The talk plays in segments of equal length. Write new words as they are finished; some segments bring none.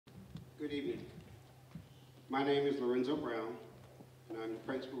Good evening. My name is Lorenzo Brown, and I'm the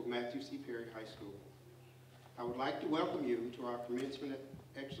principal of Matthew C. Perry High School. I would like to welcome you to our commencement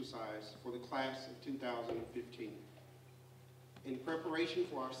exercise for the class of 2015. In preparation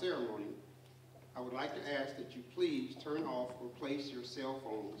for our ceremony, I would like to ask that you please turn off or place your cell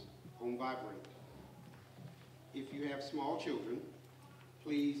phones on vibrate. If you have small children,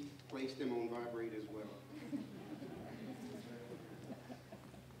 please place them on vibrate as well.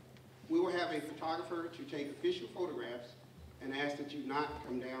 We will have a photographer to take official photographs and ask that you not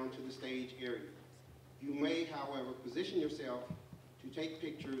come down to the stage area. You may, however, position yourself to take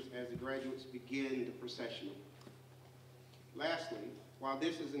pictures as the graduates begin the processional. Lastly, while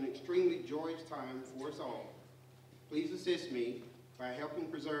this is an extremely joyous time for us all, please assist me by helping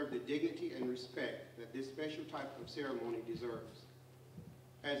preserve the dignity and respect that this special type of ceremony deserves.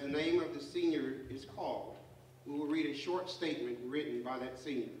 As the name of the senior is called, we will read a short statement written by that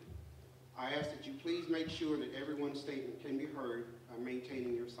senior. I ask that you please make sure that everyone's statement can be heard by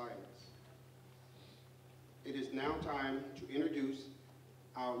maintaining your silence. It is now time to introduce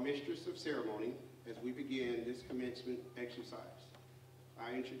our Mistress of Ceremony as we begin this commencement exercise.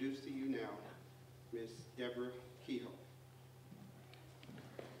 I introduce to you now Miss Deborah Kehoe.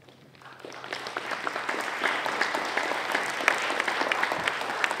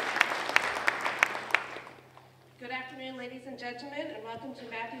 Good afternoon, ladies and gentlemen, and welcome to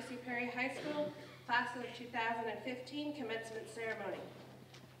Matthew C. Perry High School, class of 2015 commencement ceremony.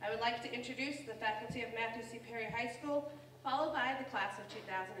 I would like to introduce the faculty of Matthew C. Perry High School, followed by the class of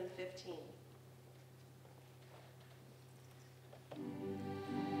 2015.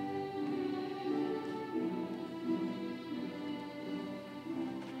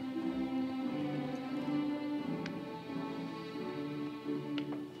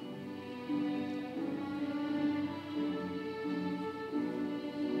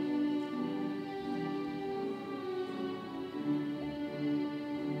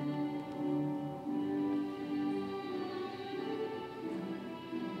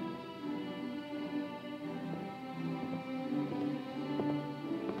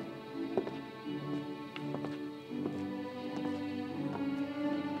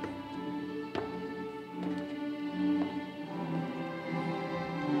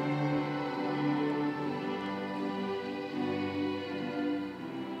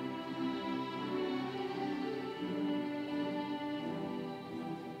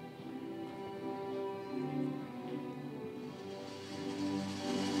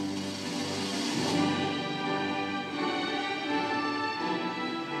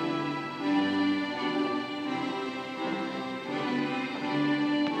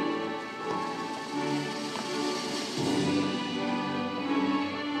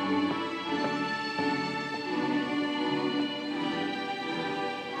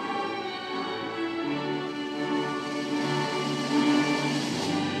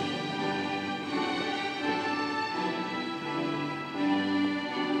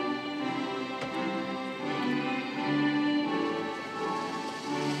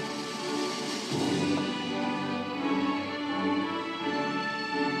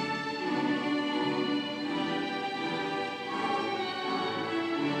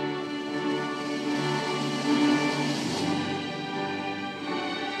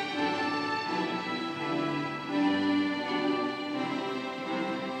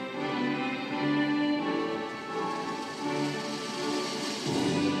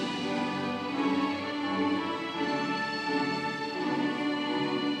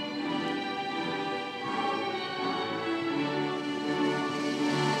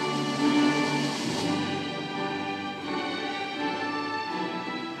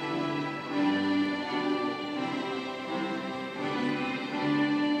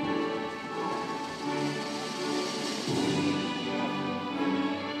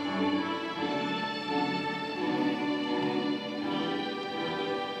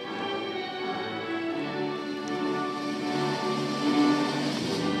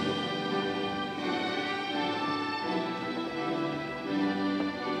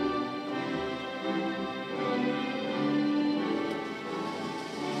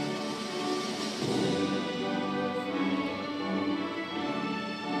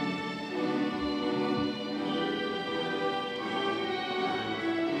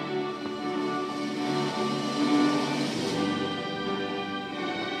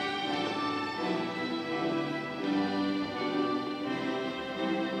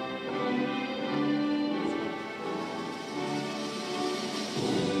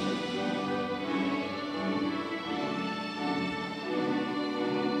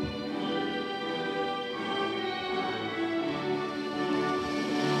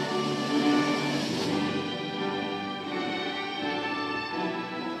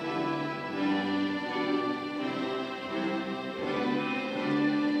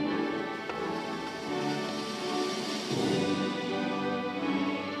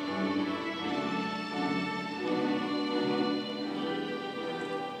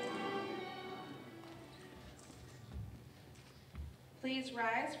 please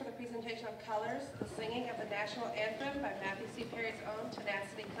rise for the presentation of colors, the singing of the national anthem by Matthew C. Perry's own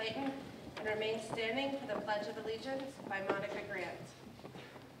Tenacity Clayton, and remain standing for the Pledge of Allegiance by Monica Grant.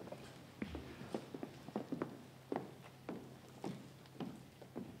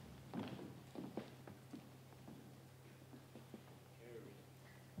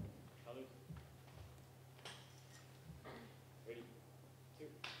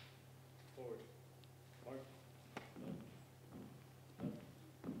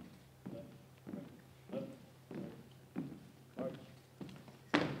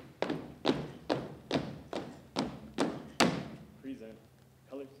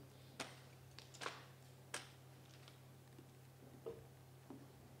 Colors.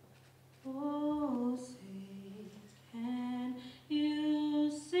 Oh, say, can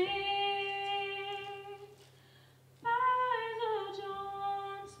you see by the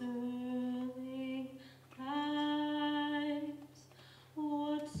dawn's early lights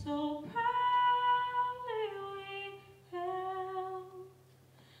what so proudly we hailed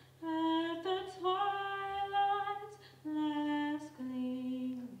at the twilight's last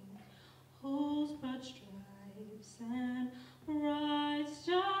gleaming, whose broad stripes and bright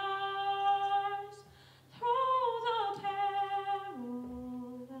stars through the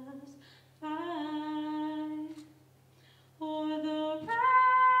perilous fight o'er the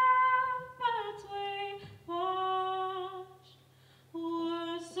ramparts we watched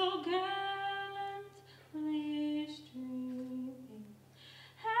were so gallantly streaming,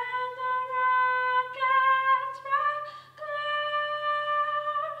 and the rocket's bright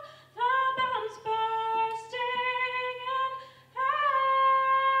glare, the bombs bursting in air,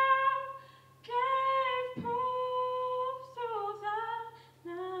 gave proof through the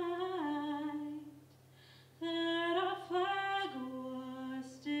night that our flag was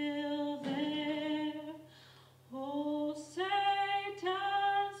still there. Oh, Satan's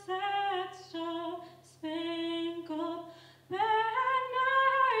that star-spangled banner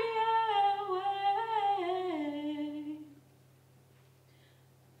yet wave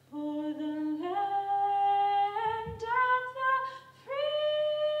for the land of the free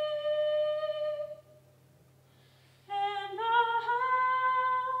and the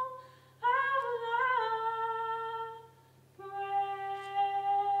home of the brave.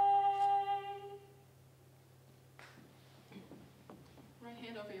 Right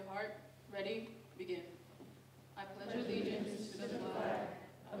hand over your heart. Ready? Begin. I pledge allegiance to the flag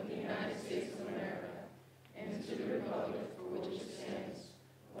of the United States of America and to the republic for which it stands,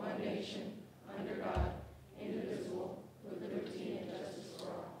 one nation, under God, indivisible, with liberty and justice for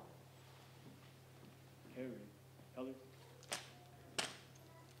all. Carry. Colors.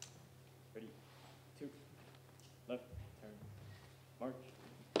 Ready. 2. Left. Turn. March.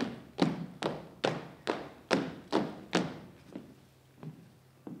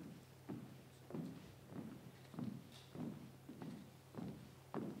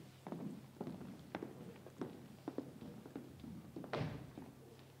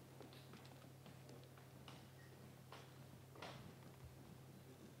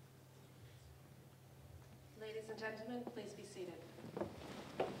 Ladies and gentlemen, please be seated.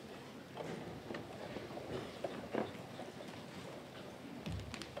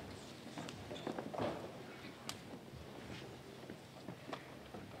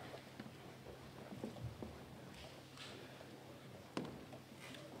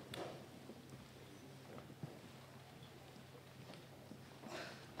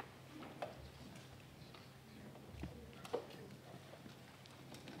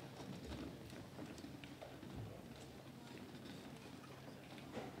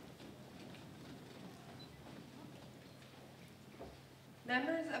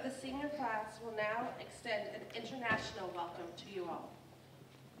 Members of the senior class will now extend an international welcome to you all.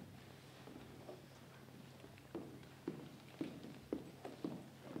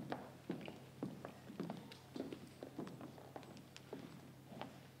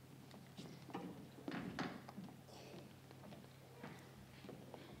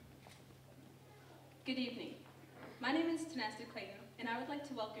 Good evening. My name is Tenacity Clayton, and I would like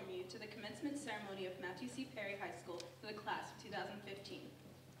to welcome you to the commencement ceremony of Matthew C. Perry High School for the class of 2015.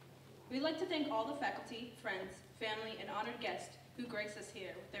 We'd like to thank all the faculty, friends, family, and honored guests who grace us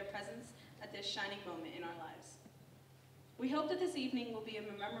here with their presence at this shining moment in our lives. We hope that this evening will be a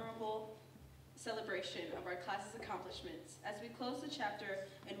memorable celebration of our class's accomplishments as we close the chapter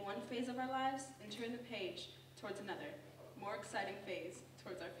in one phase of our lives and turn the page towards another, more exciting phase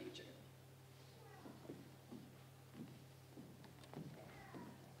towards our future.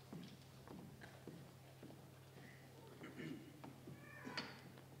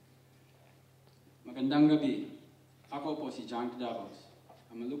 Magandang gabi. Ako po si John Davos,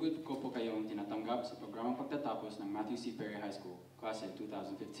 Malugod ko po kayong tinatanggap sa programang pagtatapos ng Matthew C. Perry High School, klase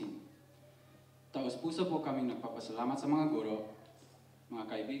 2015. Taos-puso po kaming nagpapasalamat sa mga guro, mga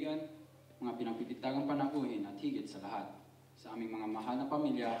kaibigan, mga pinagpipitagang panaguhin at higit sa lahat, sa aming mga mahal na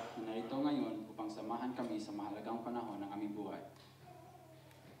pamilya na narito ngayon upang samahan kami sa mahalagang panahon ng aming buhay.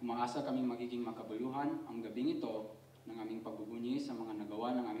 Umaasa kaming magiging makabuluhan ang gabing ito ng aming pagbubunyi sa mga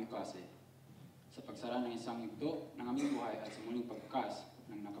nagawa ng aming klase, sa pagsara ng isang yugto ng aming buhay at sa muling pagbukas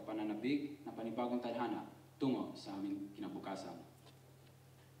ng nakapananabig na panibagong tadhana tungo sa aming kinabukasan.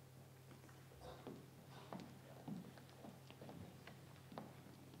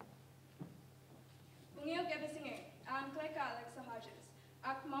 Bungil Gebesinger, ang kleka Alexa Hodges.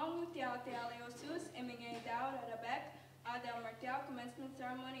 Ak maung utiao te aleosus, emingay dao radabek, adel martial commencement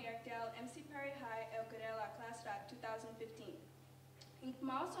ceremony ertial MC Perry High el Corella class rat 2015. Ink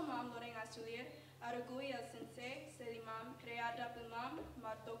mau somam loreng asulir, arugui el sensei, selimam, reada pumam,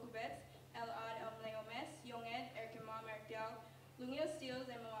 martokubets, el ad el mleomes, yonged erkimam ertial, lungil steels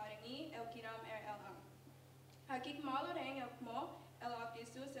emoaringi, el kiram el am. Hakik mau loreng el kmo, el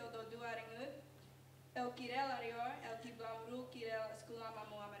octisus el dodu aringud, el kirel arior, el kiblamru kirel eskulam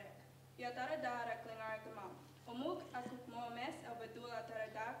amuamarek. Yatara dara klingar kamam. Omuk akuk moames el bedul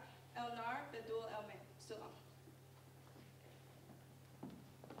ataradak, el nar bedul el me. Sulam.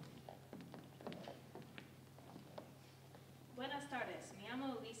 Buenas tardes, me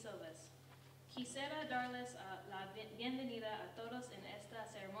llamo Liz Silvas. Quisiera darles la bienvenida a todos en esta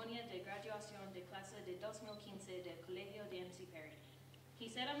ceremonia de graduación de clase de 2015 del Colegio de MC Perry.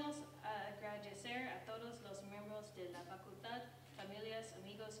 Quisiéramos agradecer a todos los miembros de la facultad, familias,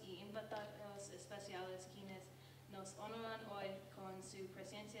 amigos y invitados especiales quienes nos honoran hoy con su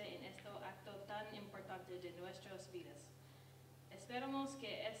presencia en este acto tan importante de nuestras vidas. Esperamos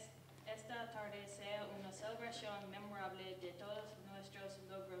que esta tarde sea una celebración memorable de todos nuestros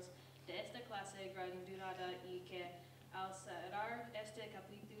logros de esta clase graduada y que al cerrar este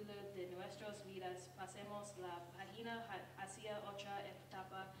capítulo de nuestras vidas pasemos la página hacia otra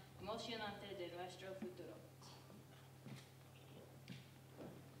etapa emocionante de nuestro futuro.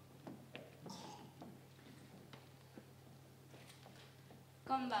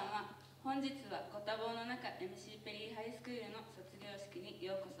 こんばんは。本日はご多忙の中 MC ペリーハイスクールの卒業式に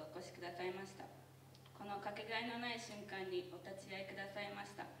ようこそお越しくださいました。このかけがえのない瞬間にお立ち会いくださいま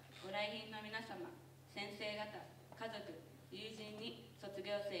したご来賓の皆様、先生方、家族、友人に卒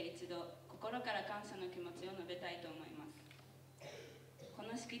業生一同心から感謝の気持ちを述べたいと思います。こ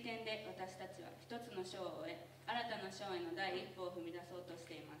の式典で私たちは一つの章を終え、新たな章への第一歩を踏み出そうとし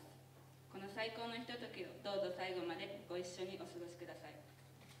ています。この最高のひとときをどうぞ最後までご一緒にお過ごしください。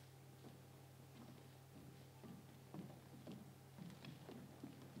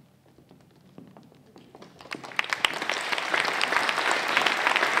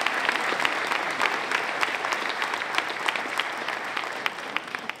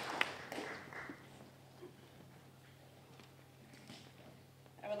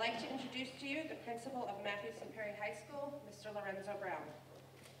I would like to introduce to you the principal of Matthew C. Perry High School, Mr. Lorenzo Brown.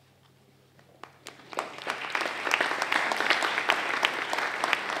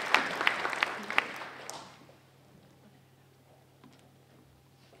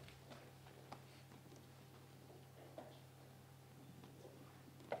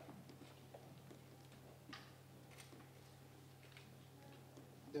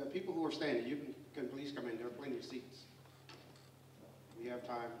 The people who are standing, you can please come in. There are plenty of seats. We have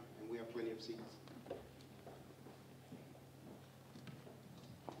time and we have plenty of seats.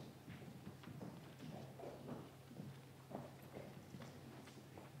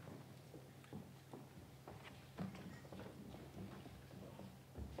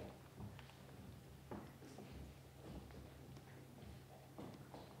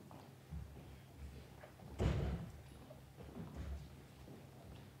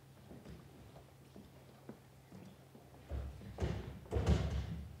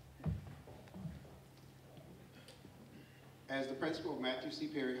 As the principal of Matthew C.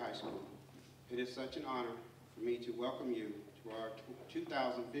 Perry High School, it is such an honor for me to welcome you to our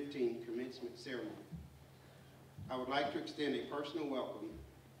 2015 commencement ceremony. I would like to extend a personal welcome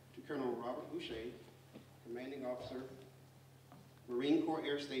to Colonel Robert Boucher, Commanding Officer, Marine Corps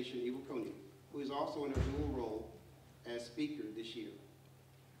Air Station, Iwakuni, who is also in a dual role as speaker this year,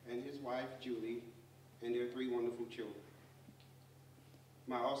 and his wife, Julie, and their 3 wonderful children.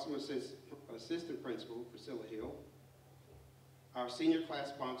 My awesome assistant principal, Priscilla Hill, our senior class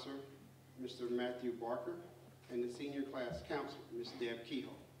sponsor, Mr. Matthew Barker, and the senior class counselor, Ms. Deb Kehoe.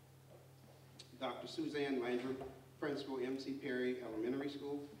 Dr. Suzanne Landrum, principal, MC Perry Elementary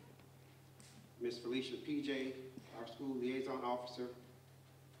School, Ms. Felicia PJ, our school liaison officer,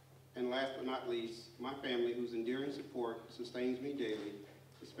 And last but not least, my family, whose enduring support sustains me daily,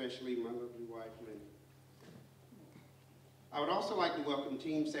 especially my lovely wife, Lynn. I would also like to welcome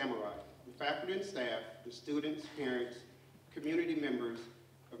Team Samurai, the faculty and staff, the students, parents, community members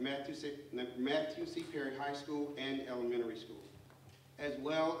of Matthew C. Perry High School and Elementary School, as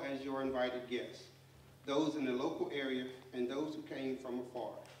well as your invited guests, those in the local area and those who came from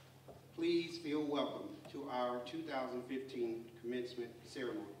afar. Please feel welcome to our 2015 commencement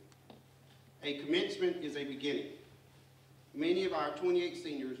ceremony. A commencement is a beginning. Many of our 28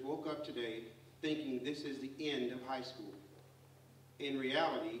 seniors woke up today thinking this is the end of high school. In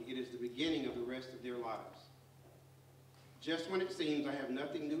reality, it is the beginning of the rest of their lives. Just when it seems I have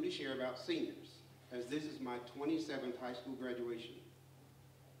nothing new to share about seniors, as this is my 27th high school graduation.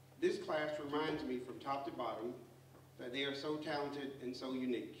 This class reminds me from top to bottom that they are so talented and so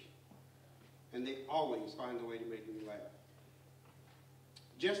unique, and they always find a way to make me laugh.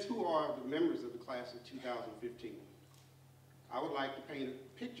 Just who are the members of the class of 2015? I would like to paint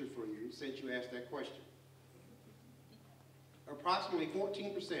a picture for you since you asked that question. Approximately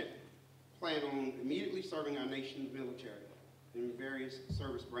 14% plan on immediately serving our nation's military in various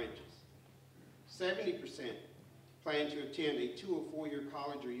service branches. 70% plan to attend a 2- or 4-year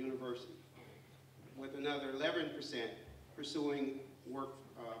college or university, with another 11% pursuing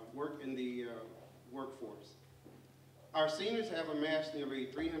work in the workforce. Our seniors have amassed nearly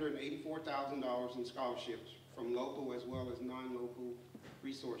 $384,000 in scholarships from local as well as non-local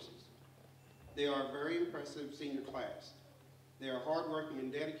resources. They are a very impressive senior class. They are hardworking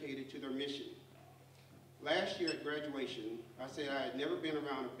and dedicated to their mission. Last year at graduation, I said I had never been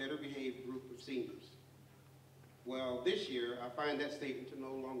around a better behaved group of seniors. Well, this year, I find that statement to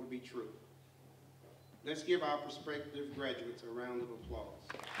no longer be true. Let's give our prospective graduates a round of applause.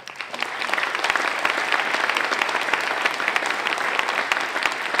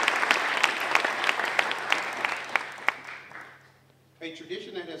 A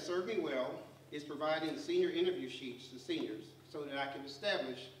tradition that has served me well is providing senior interview sheets to seniors so that I can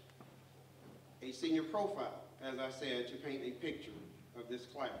establish a senior profile, as I said, to paint a picture of this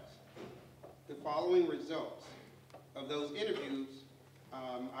class. The following results of those interviews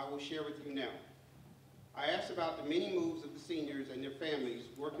I will share with you now. I asked about the many moves of the seniors and their families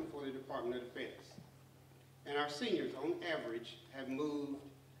working for the Department of Defense. And our seniors, on average, have moved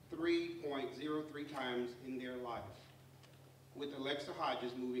 3.03 times in their life, with Alexa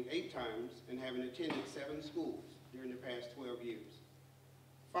Hodges moving 8 times and having attended 7 schools during the past 12 years.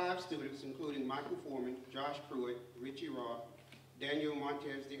 5 students, including Michael Foreman, Josh Pruitt, Richie Roth, Daniel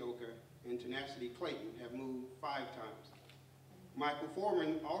Montez de Oca, and Tenacity Clayton, have moved 5 times. Michael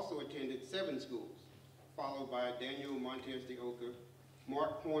Foreman also attended 7 schools, followed by Daniel Montez de Oca,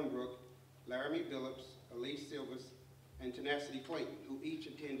 Mark Hornbrook, Laramie Phillips, Elise Silvas, and Tenacity Clayton, who each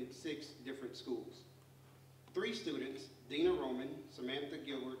attended 6 different schools. 3 students, Dina Roman, Samantha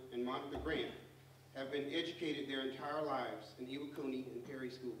Gilbert, and Monica Grant, have been educated their entire lives in Iwakuni and Perry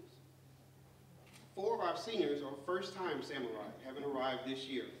schools. 4 of our seniors are first-time Samurai, having arrived this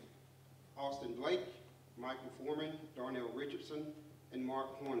year. Austin Blake, Michael Foreman, Darnell Richardson, and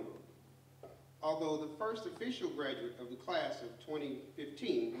Mark Hornbrook. Although the first official graduate of the class of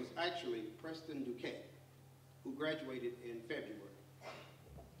 2015 was actually Preston Duquette, who graduated in February.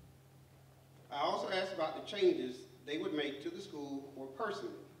 I also asked about the changes they would make to the school or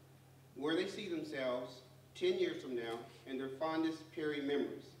personally, where they see themselves 10 years from now and their fondest Perry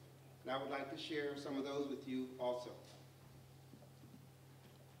memories. And I would like to share some of those with you also.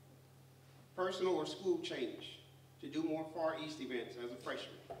 Personal or school change, to do more Far East events as a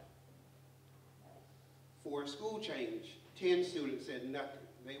freshman. For a school change, 10 students said nothing.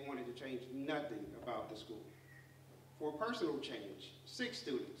 They wanted to change nothing about the school. For a personal change, 6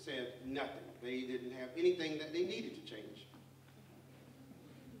 students said nothing. They didn't have anything that they needed to change.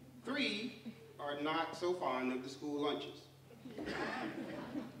 3 are not so fond of the school lunches.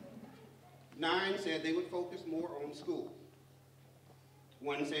 9 said they would focus more on school.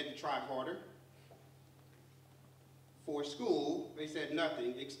 1 said to try harder. For school, they said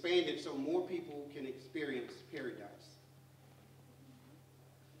nothing, expand it so more people can experience paradise.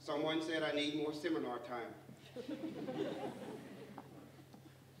 Someone said I need more seminar time.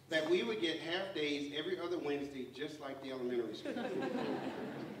 That we would get half days every other Wednesday, just like the elementary school.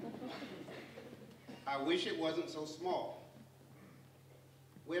 I wish it wasn't so small.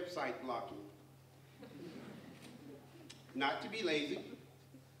 Website blocking. Not to be lazy,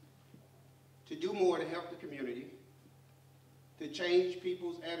 to do more to help the community, to change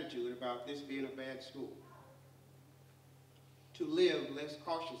people's attitude about this being a bad school, to live less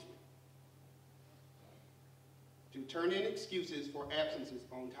cautiously, to turn in excuses for absences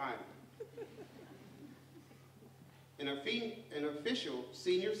on time. An official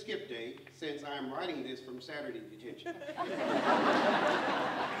senior skip day, since I am writing this from Saturday detention.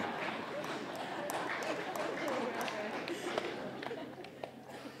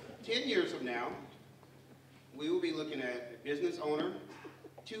 10 years from now, we will be looking at a business owner,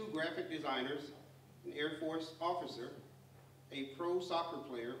 2 graphic designers, an Air Force officer, a pro soccer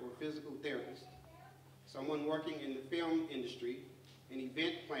player or physical therapist, someone working in the film industry, an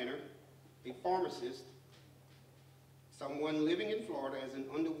event planner, a pharmacist, someone living in Florida as an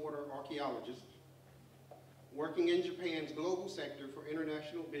underwater archaeologist, working in Japan's global sector for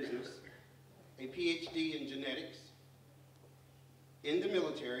international business, a PhD in genetics, in the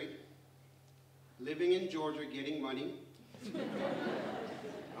military, living in Georgia getting money.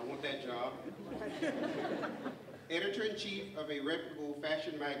 I want that job. Editor-in-chief of a reputable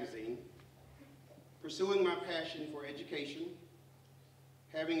fashion magazine, pursuing my passion for education,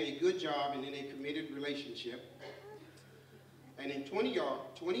 having a good job and in a committed relationship, and in 20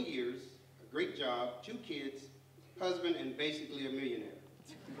 years, a great job, 2 kids, husband, and basically a millionaire.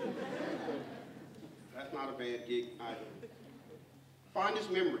 That's not a bad gig either.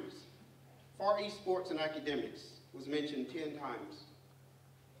 Fondest memories. Far East sports and academics was mentioned 10 times.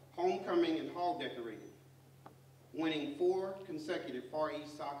 Homecoming and hall decorating. Winning 4 consecutive Far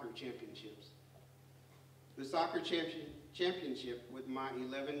East soccer championships. The soccer championship with my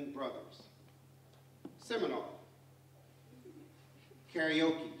 11 brothers. Seminar.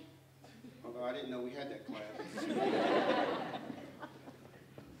 Karaoke, although I didn't know we had that class.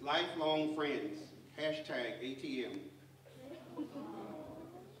 Lifelong friends, #ATM.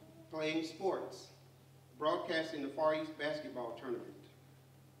 Playing sports, broadcasting the Far East basketball tournament.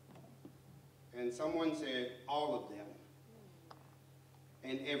 And someone said all of them,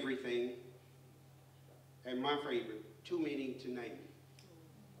 and everything, and my favorite, too many to name.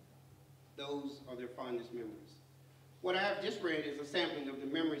 Those are their fondest memories. What I have just read is a sampling of the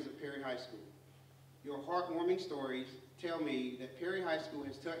memories of Perry High School. Your heartwarming stories tell me that Perry High School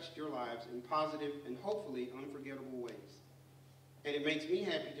has touched your lives in positive and hopefully unforgettable ways. And it makes me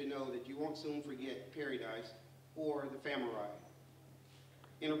happy to know that you won't soon forget Paradise or the family ride.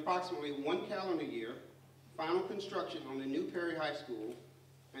 In approximately 1 calendar year, final construction on the new Perry High School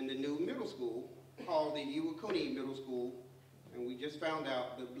and the new middle school, called the Iwakuni Middle School, and we just found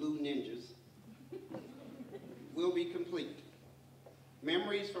out the Blue Ninjas, will be complete.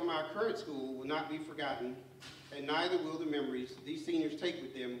 Memories from our current school will not be forgotten, and neither will the memories these seniors take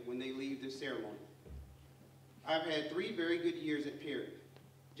with them when they leave this ceremony. I've had 3 very good years at Perry.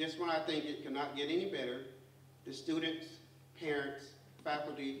 Just when I think it cannot get any better, the students, parents,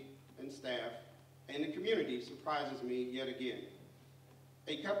 faculty, and staff, and the community surprises me yet again.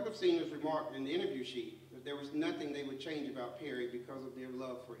 A couple of seniors remarked in the interview sheet that there was nothing they would change about Perry because of their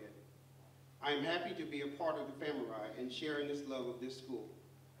love for it. I am happy to be a part of the family ride and sharing this love of this school.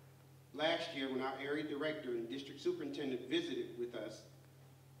 Last year, when our area director and district superintendent visited with us,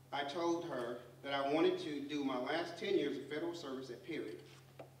 I told her that I wanted to do my last 10 years of federal service at Perry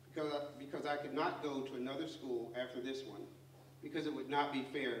because I could not go to another school after this one because it would not be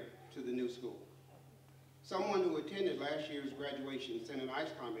fair to the new school. Someone who attended last year's graduation sent a nice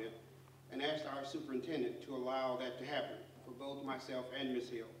comment and asked our superintendent to allow that to happen for both myself and Ms.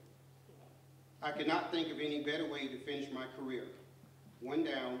 Hill. I could not think of any better way to finish my career. 1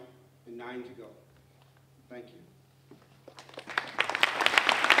 down and 9 to go. Thank you.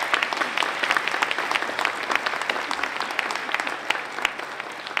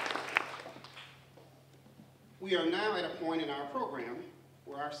 We are now at a point in our program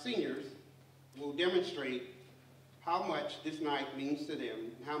where our seniors will demonstrate how much this night means to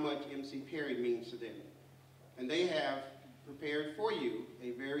them and how much MC Perry means to them. And they have prepared for you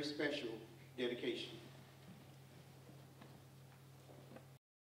a very special dedication.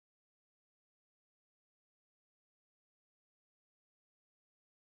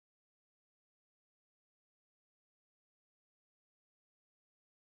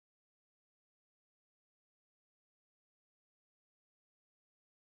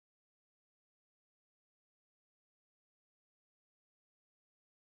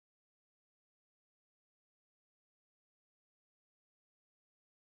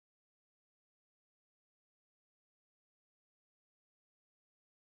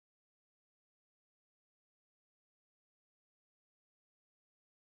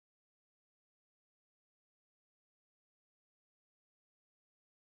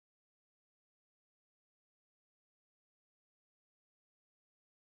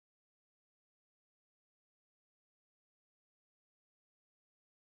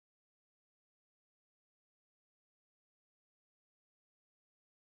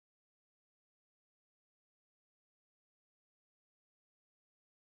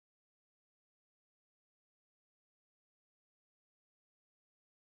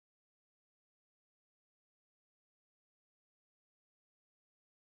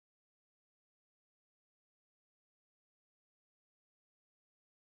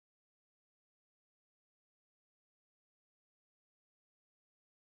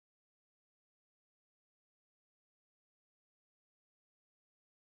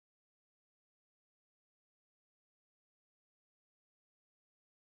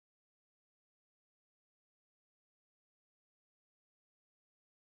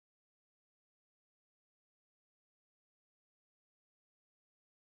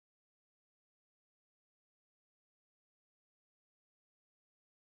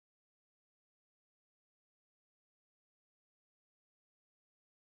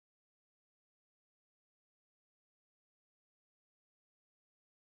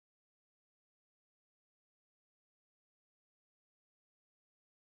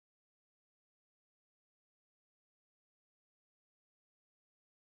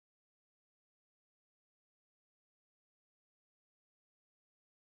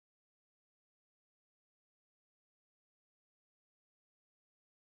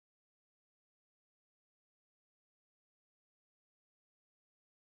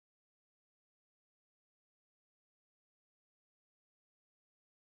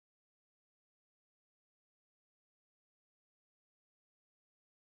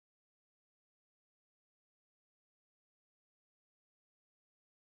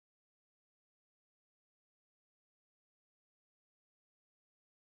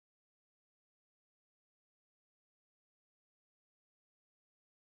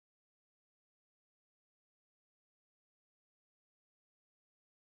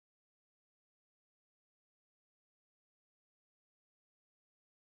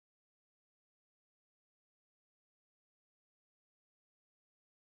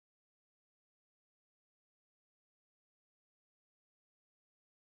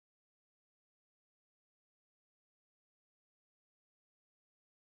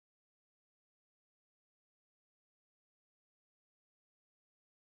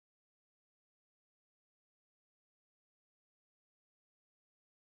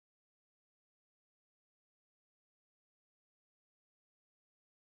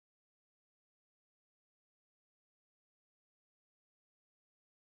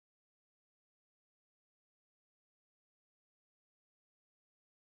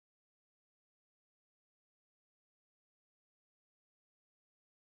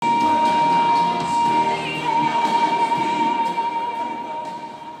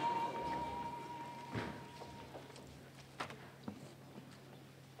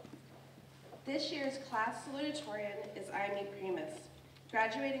 This year's class salutatorian is Amy Primus,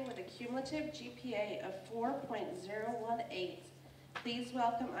 graduating with a cumulative GPA of 4.018. Please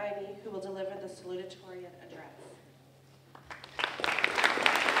welcome Amy, who will deliver the salutatorian address.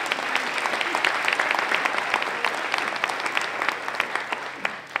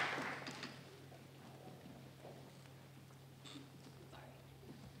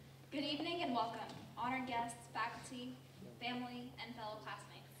 Good evening and welcome, honored guests, faculty, family, and fellow classmates.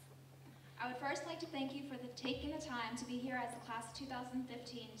 I would first like to thank you for taking the time to be here as the class of 2015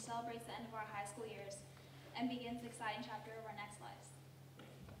 celebrates the end of our high school years and begins the exciting chapter of our next lives.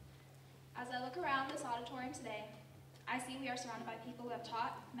 As I look around this auditorium today, I see we are surrounded by people who have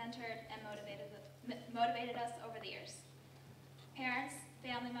taught, mentored, and motivated us over the years. Parents,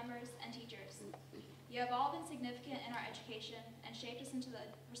 family members, and teachers, you have all been significant in our education and shaped us into the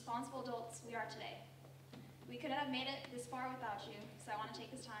responsible adults we are today. We couldn't have made it this far without you, so I want to take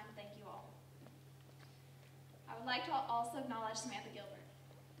this time to thank you all. I would like to also acknowledge Samantha Gilbert.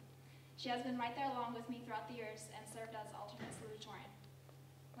 She has been right there along with me throughout the years and served as alternate salutatorian.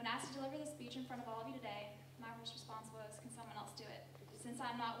 When asked to deliver the speech in front of all of you today, my first response was, can someone else do it? Since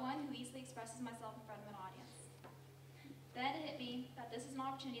I'm not one who easily expresses myself in front of an audience. Then it hit me that this is an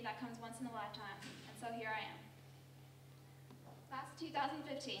opportunity that comes once in a lifetime, and so here I am. Class of 2015,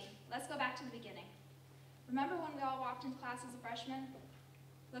 let's go back to the beginning. Remember when we all walked into class as a freshman?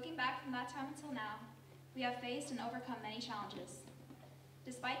 Looking back from that time until now, we have faced and overcome many challenges.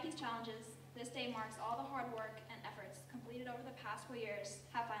 Despite these challenges, this day marks all the hard work and efforts completed over the past 4 years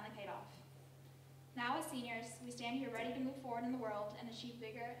have finally paid off. Now as seniors, we stand here ready to move forward in the world and achieve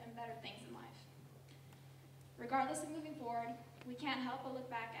bigger and better things in life. Regardless of moving forward, we can't help but look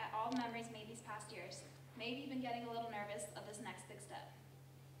back at all the memories made these past years, maybe even getting a little nervous of this next big step.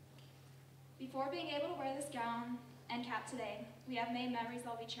 Before being able to wear this gown and cap today, we have made memories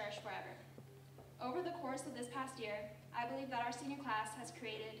that will be cherished forever. Over the course of this past year, I believe that our senior class has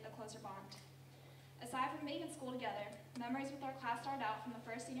created a closer bond. Aside from being in school together, memories with our class started out from the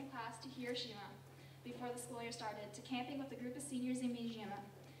first senior class to Hiroshima before the school year started, to camping with a group of seniors in Miyajima,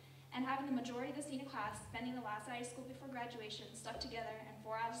 and having the majority of the senior class spending the last night of school before graduation stuck together in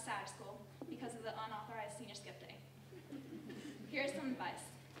 4 hours of Saturday school because of the unauthorized senior skip day. Here's some advice.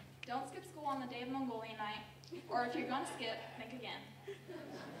 Don't skip school on the day of Mongolian night, or if you're going to skip, think again.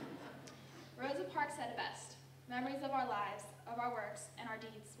 Rosa Parks said it best, memories of our lives, of our works, and our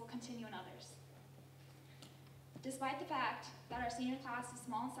deeds will continue in others. Despite the fact that our senior class is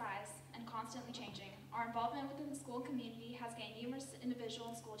small in size and constantly changing, our involvement within the school community has gained numerous individual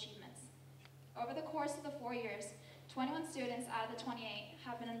and school achievements. Over the course of the 4 years, 21 students out of the 28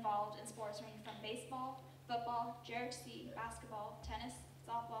 have been involved in sports ranging from baseball, football, JRHC, basketball, tennis,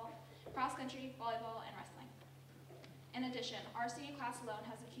 softball, cross country, volleyball, and wrestling. In addition, our senior class alone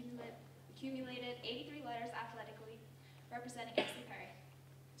has accumulated 83 letters athletically, representing MC Perry.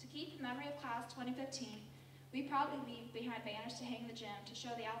 To keep the memory of class 2015, we proudly leave behind banners to hang in the gym to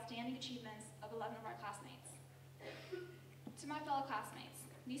show the outstanding achievements of 11 of our classmates. To my fellow classmates,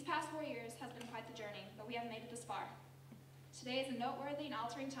 these past 4 years has been quite the journey, but we have made it this far. Today is a noteworthy and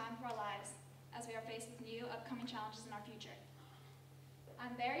altering time for our lives as we are faced with new upcoming challenges in our future.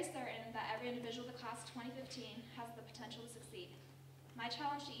 I'm very certain that every individual of the class of 2015 has the potential to succeed. My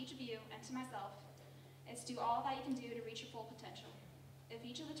challenge to each of you and to myself is to do all that you can do to reach your full potential. If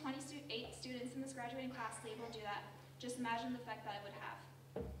each of the 28 students in this graduating class is able to do that, just imagine the effect that it would have.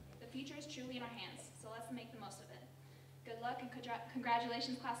 The future is truly in our hands, so let's make the most of it. Good luck and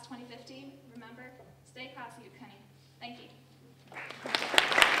congratulations, class of 2015. Remember, stay classy, Kenny. Thank you.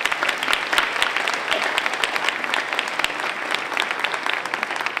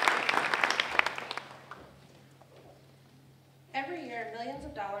 Every year, millions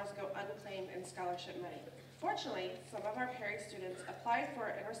of dollars go unclaimed in scholarship money. Fortunately, some of our Perry students applied for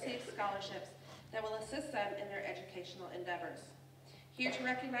and received scholarships that will assist them in their educational endeavors. Here to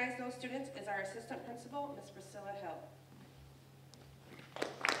recognize those students is our assistant principal, Ms. Priscilla Hill.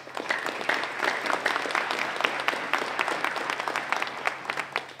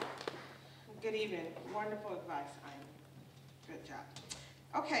 Good evening. Wonderful advice, Amy. Good job.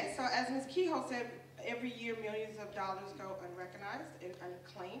 Okay, so as Ms. Kehoe said, every year millions of dollars go unrecognized and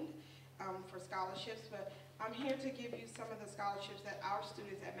unclaimed for scholarships, but I'm here to give you some of the scholarships that our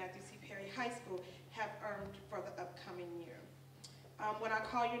students at Matthew C. Perry High School have earned for the upcoming year. When I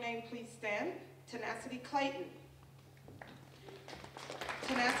call your name, please stand. Tenacity Clayton.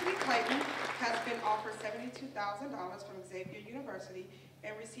 Tenacity Clayton has been offered $72,000 from Xavier University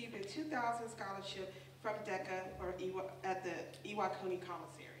and received a 2000 scholarship from DECA at the Iwakuni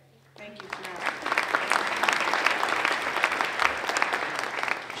Commissary. Thank you, Tenacity.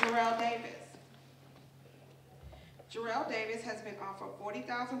 Jarrell Davis Jarrell Davis has been offered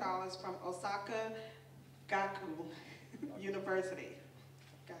 $40,000 from Osaka Gaku University.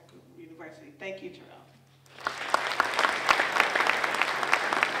 Gaku University. Thank you, Jarrell.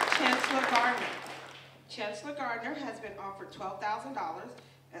 Chancellor Gardner. Chancellor Gardner has been offered $12,000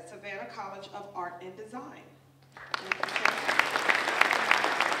 at Savannah College of Art and Design. Thank you, Chancellor.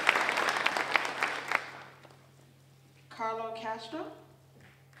 Carlo Castro.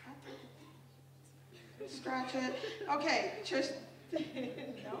 Scratch it. Okay, Tristan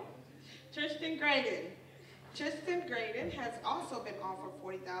Graydon. Tristan Graydon has also been offered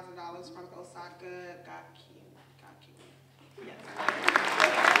 $40,000 from Osaka Gaku. Yes.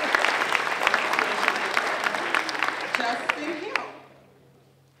 Justin Hill.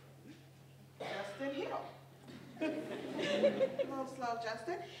 A little slow,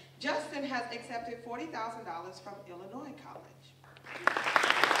 Justin. Justin has accepted $40,000 from Illinois College.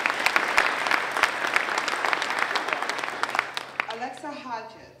 Alexa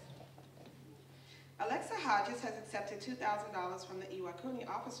Hodges. Alexa Hodges has accepted $2,000 from the Iwakuni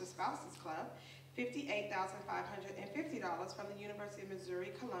Officer Spouses Club, $58,550 from the University of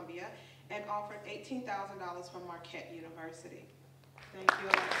Missouri, Columbia, and offered $18,000 from Marquette University. Thank you,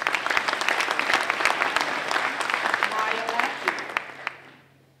 Alexa. Maya Lackey.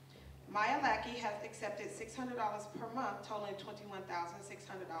 Maya Lackey has accepted $600 per month, totaling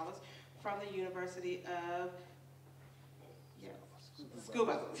 $21,600 from the University of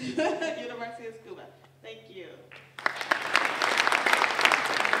Scuba. University of Scuba. Thank you.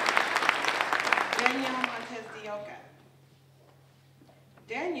 Danielle Montes de Oca.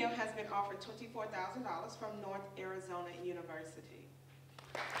 Danielle has been offered $24,000 from North Arizona University.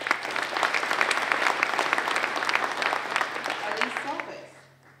 Elise Silvas.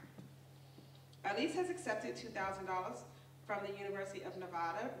 Elise has accepted $2,000 from the University of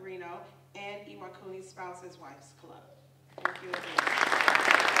Nevada, Reno, and Iwakuni Spouses Wives Club. Thank you again.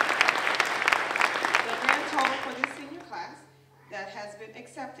 The grand total for this senior class that has been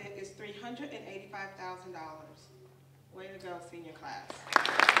accepted is $385,000. Way to go, senior class.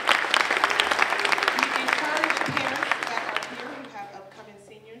 We encourage parents that are here who have upcoming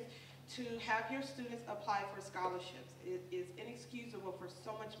seniors to have your students apply for scholarships. It is inexcusable for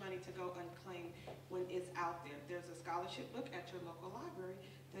so much money to go unclaimed when it's out there. There's a scholarship book at your local library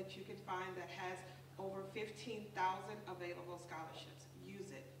that you can find that has over 15,000 available scholarships.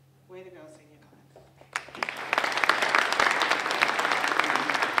 Use it. Way to go, senior class.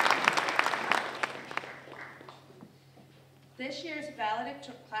 This year's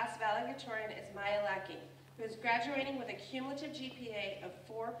class valedictorian is Maya Lackey, who is graduating with a cumulative GPA of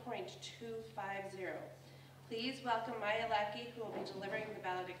 4.250. Please welcome Maya Lackey, who will be delivering the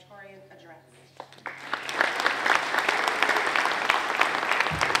valedictorian address.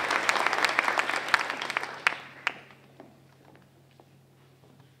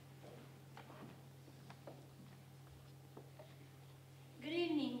 Good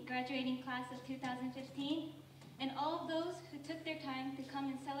evening, graduating class of 2015, and all of those who took their time to come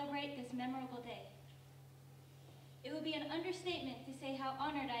and celebrate this memorable day. It would be an understatement to say how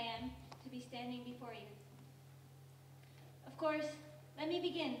honored I am to be standing before you. Of course, let me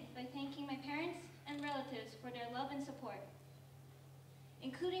begin by thanking my parents and relatives for their love and support,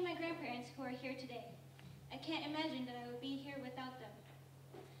 including my grandparents who are here today. I can't imagine that I would be here without them.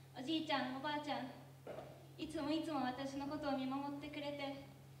 おじいちゃん、おばあちゃん、いつも私のことを見守ってくれて、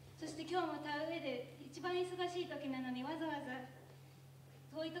そして今日も田植えで一番忙しい時なのにわざわざ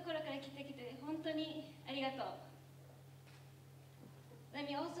遠いところから来て本当にありがとう。Let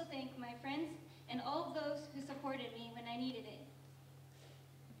me also thank my friends and all of those who supported me when I needed it,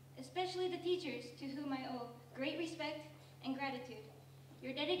 especially the teachers to whom I owe great respect and gratitude.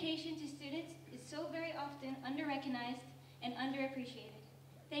 Your dedication to students is so very often under-recognized and underappreciated.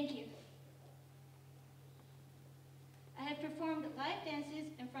 Thank you. I have performed live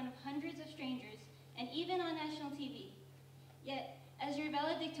dances in front of hundreds of strangers and even on national TV. Yet, as your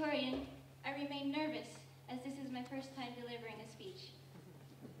valedictorian, I remain nervous as this is my first time delivering a speech.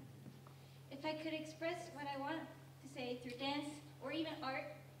 If I could express what I want to say through dance or even art,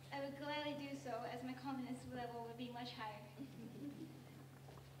 I would gladly do so as my confidence level would be much higher.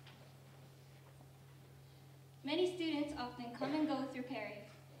 Many students often come and go through Perry,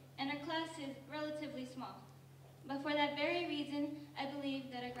 and our class is relatively small. But for that very reason, I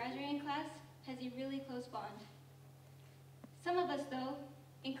believe that a graduating class has a really close bond. Some of us, though,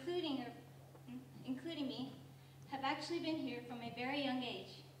 including me, have actually been here from a very young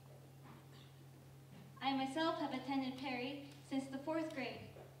age. I myself have attended Perry since the 4th grade,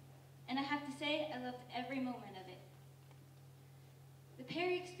 and I have to say I loved every moment of it. The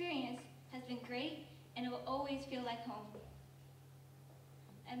Perry experience has been great and it will always feel like home.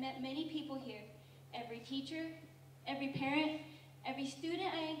 I met many people here. Every teacher, every parent, every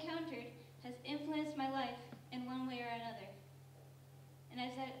student I encountered has influenced my life in one way or another. And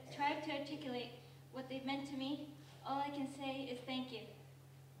as I tried to articulate what they've meant to me, all I can say is thank you.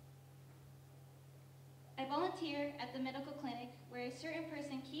 I volunteer at the medical clinic where a certain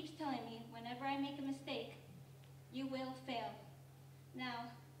person keeps telling me whenever I make a mistake, you will fail.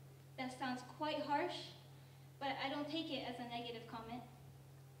 Now, that sounds quite harsh, but I don't take it as a negative comment.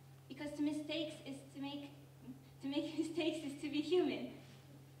 Because to make mistakes is to be human.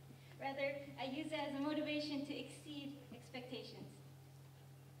 Rather, I use it as a motivation to exceed expectations.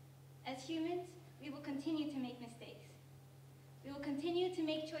 As humans, we will continue to make mistakes. We will continue to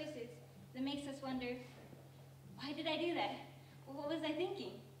make choices that makes us wonder, why did I do that? Well, what was I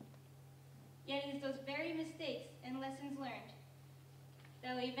thinking? Yet it is those very mistakes and lessons learned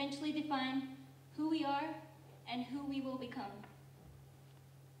that will eventually define who we are and who we will become.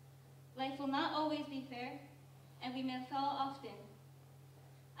 Life will not always be fair, and we may fall often.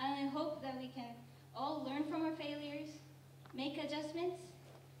 I only hope that we can all learn from our failures, make adjustments,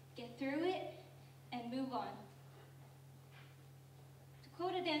 get through it, and move on. To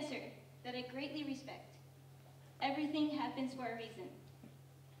quote a dancer that I greatly respect, everything happens for a reason.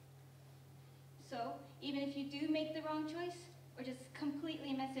 So, even if you do make the wrong choice, or just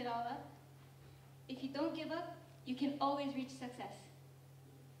completely mess it all up, if you don't give up, you can always reach success.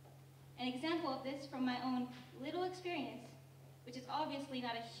 An example of this from my own little experience, which is obviously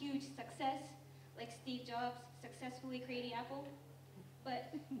not a huge success, like Steve Jobs successfully creating Apple,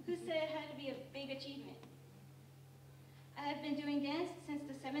 but who said it had to be a big achievement? I have been doing dance since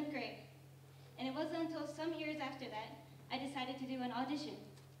the 7th grade, and it wasn't until some years after that I decided to do an audition.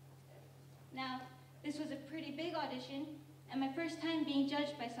 Now, this was a pretty big audition, and my first time being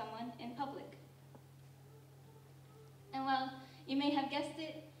judged by someone in public. And well, you may have guessed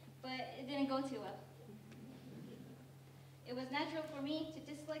it, but it didn't go too well. It was natural for me to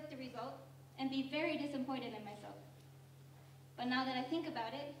dislike the result and be very disappointed in myself. But now that I think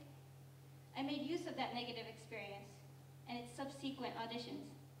about it, I made use of that negative experience and its subsequent auditions.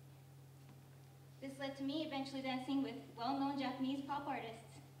 This led to me eventually dancing with well-known Japanese pop artists,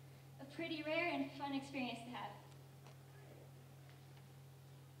 a pretty rare and fun experience to have.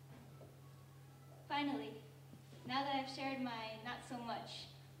 Finally, now that I've shared my not-so-much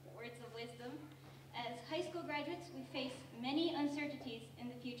words of wisdom, as high school graduates, we face many uncertainties in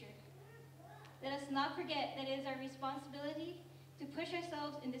the future. Let us not forget that it is our responsibility to push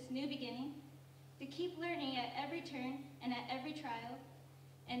ourselves in this new beginning, to keep learning at every turn and at every trial,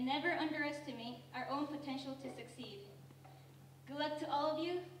 and never underestimate our own potential to succeed. Good luck to all of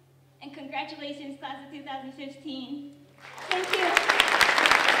you, and congratulations, class of 2015. Thank you.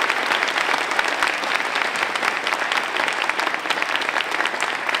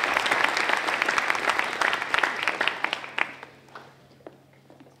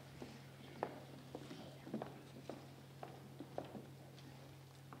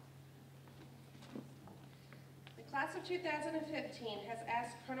 The class of 2015 has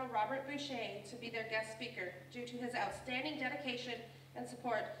asked Colonel Robert Boucher to be their guest speaker due to his outstanding dedication and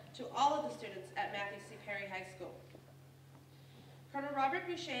support to all of the students at Matthew C. Perry High School. Colonel Robert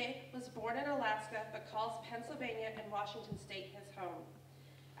Boucher was born in Alaska but calls Pennsylvania and Washington State his home.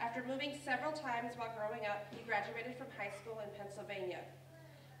 After moving several times while growing up, he graduated from high school in Pennsylvania.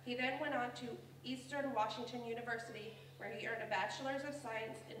 He then went on to Eastern Washington University, where he earned a Bachelor's of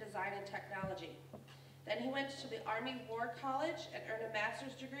Science in Design and Technology. Then he went to the Army War College and earned a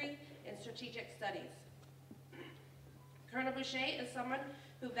master's degree in strategic studies. Colonel Boucher is someone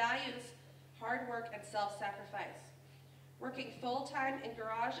who values hard work and self-sacrifice. Working full-time in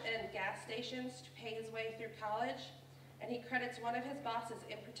garage and gas stations to pay his way through college, and he credits one of his bosses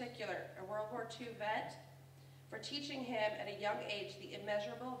in particular, a World War II vet, for teaching him at a young age the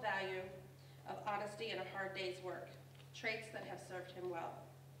immeasurable value of honesty and a hard day's work, traits that have served him well.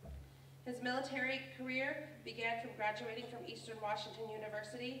 His military career began from graduating from Eastern Washington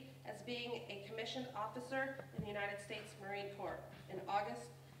University as being a commissioned officer in the United States Marine Corps in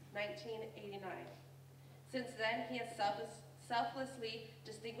August 1989. Since then, he has selflessly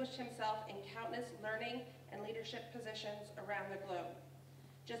distinguished himself in countless learning and leadership positions around the globe.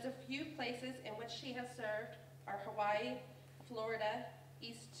 Just a few places in which he has served are Hawaii, Florida,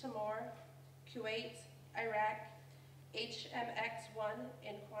 East Timor, Kuwait, Iraq, HMX-1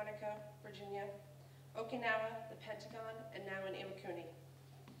 in Quantico, Virginia, Okinawa, the Pentagon, and now in Iwakuni.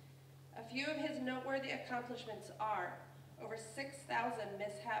 A few of his noteworthy accomplishments are over 6,000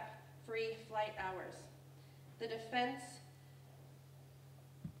 mishap-free flight hours, the Defense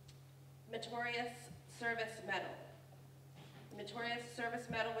Meritorious Service Medal, the Meritorious Service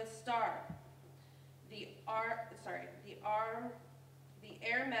Medal with Star, the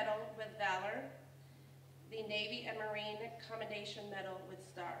Air Medal with Valor, the Navy and Marine Commendation Medal with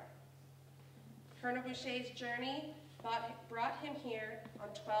Star. Colonel Boucher's journey brought him here on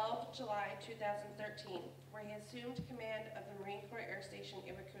 12 July 2013, where he assumed command of the Marine Corps Air Station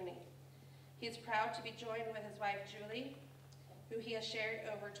Iwakuni. He is proud to be joined with his wife Julie, who he has shared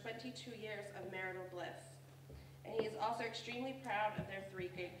over 22 years of marital bliss. And he is also extremely proud of their 3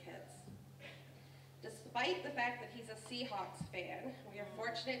 great kids. Despite the fact that he's a Seahawks fan, we are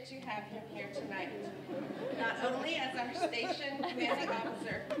fortunate to have him here tonight, not only as our station commanding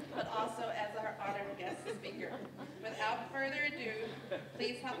officer, but also as our honored guest speaker. Without further ado,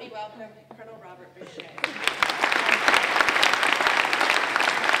 please help me welcome Colonel Robert Boucher.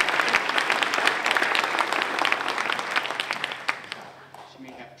 She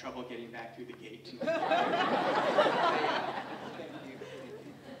may have trouble getting back through the gate.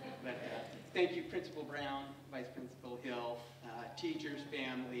 But thank you, Principal Brown, Vice Principal Hill, teachers,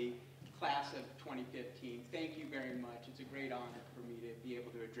 family, class of 2015. Thank you very much. It's a great honor for me to be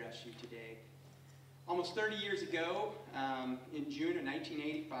able to address you today. Almost 30 years ago, in June of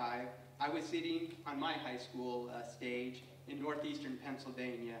 1985, I was sitting on my high school stage in northeastern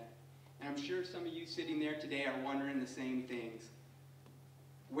Pennsylvania. And I'm sure some of you sitting there today are wondering the same things.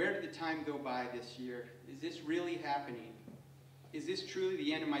 Where did the time go by this year? Is this really happening? Is this truly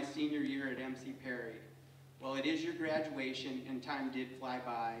the end of my senior year at MC Perry? Well, it is your graduation, and time did fly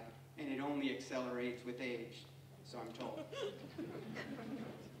by, and it only accelerates with age, so I'm told.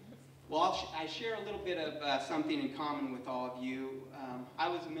 Well, I share a little bit of something in common with all of you. I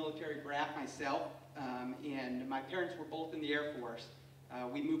was a military brat myself, and my parents were both in the Air Force.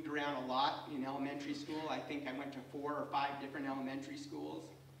 We moved around a lot in elementary school. I think I went to 4 or 5 different elementary schools.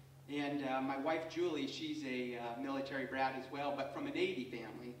 And my wife, Julie, she's a military brat as well, but from a Navy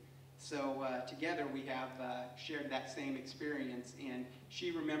family. So together we have shared that same experience, and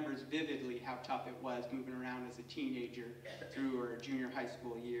she remembers vividly how tough it was moving around as a teenager through her junior high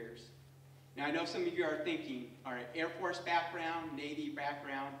school years. Now I know some of you are thinking, all right, Air Force background, Navy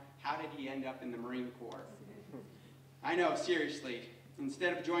background, how did he end up in the Marine Corps? I know, seriously.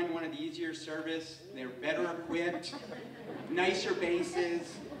 Instead of joining one of the easier service, they're better equipped, nicer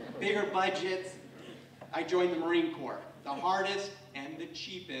bases, bigger budgets. I joined the Marine Corps, the hardest and the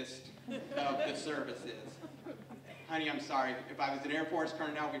cheapest of the services. Honey, I'm sorry, if I was an Air Force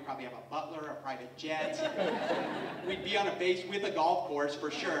colonel, we'd probably have a butler, a private jet. We'd be on a base with a golf course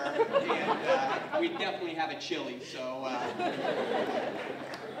for sure, and we'd definitely have a chili, so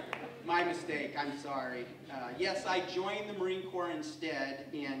my mistake, I'm sorry. Yes, I joined the Marine Corps instead,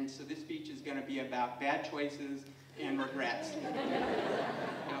 and so this speech is going to be about bad choices and regrets.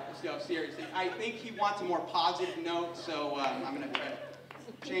 No, seriously, I think he wants a more positive note, so I'm going to try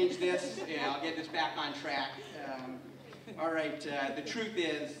to change this, and I'll get this back on track. All right, the truth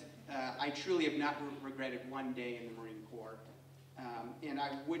is, I truly have not regretted one day in the Marine Corps, and I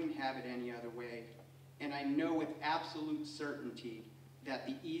wouldn't have it any other way. And I know with absolute certainty that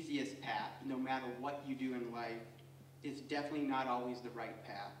the easiest path, no matter what you do in life, is definitely not always the right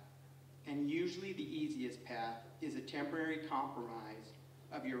path. And usually the easiest path is a temporary compromise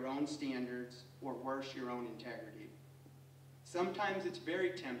of your own standards, or worse, your own integrity. Sometimes it's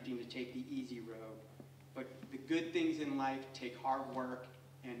very tempting to take the easy road, but the good things in life take hard work,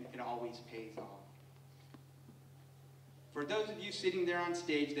 and it always pays off. For those of you sitting there on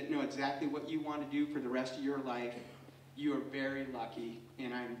stage that know exactly what you want to do for the rest of your life, you are very lucky,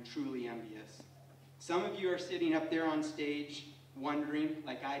 and I'm truly envious. Some of you are sitting up there on stage wondering,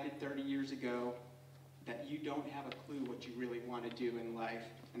 like I did 30 years ago, that you don't have a clue what you really want to do in life,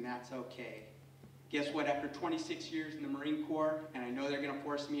 and that's okay. Guess what? After 26 years in the Marine Corps, and I know they're going to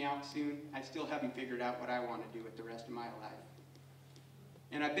force me out soon, I still haven't figured out what I want to do with the rest of my life.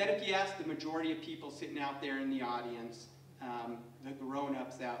 And I bet if you ask the majority of people sitting out there in the audience, the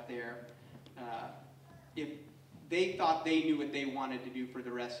grown-ups out there, if they thought they knew what they wanted to do for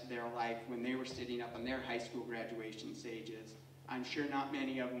the rest of their life when they were sitting up on their high school graduation stages, I'm sure not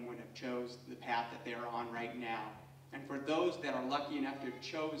many of them would have chose the path that they're on right now. And for those that are lucky enough to have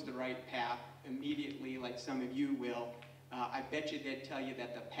chose the right path immediately, like some of you will, I bet you they'd tell you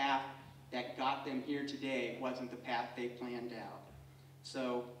that the path that got them here today wasn't the path they planned out.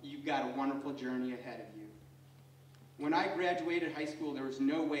 So you've got a wonderful journey ahead of you. When I graduated high school, there was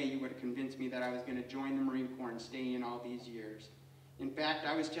no way you would have convinced me that I was going to join the Marine Corps and stay in all these years. In fact,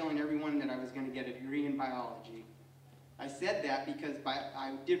 I was telling everyone that I was going to get a degree in biology. I said that because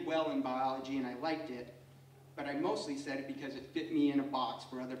I did well in biology and I liked it, but I mostly said it because it fit me in a box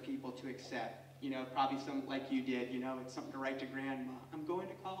for other people to accept. You know, probably something like you did, you know, it's something to write to grandma. I'm going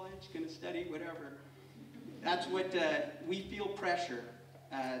to college, going to study, whatever. That's what, we feel pressure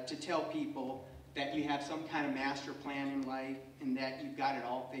to tell people that you have some kind of master plan in life and that you've got it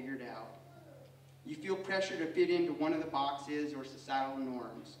all figured out. You feel pressure to fit into one of the boxes or societal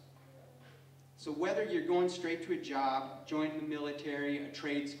norms. So whether you're going straight to a job, joining the military, a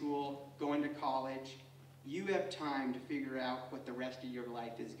trade school, going to college, you have time to figure out what the rest of your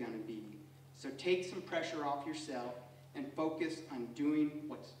life is going to be. So take some pressure off yourself and focus on doing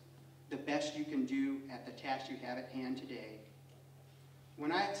what's the best you can do at the task you have at hand today.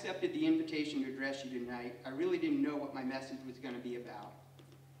 When I accepted the invitation to address you tonight, I really didn't know what my message was going to be about.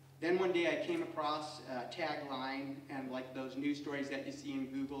 Then one day I came across a tagline, and like those news stories that you see in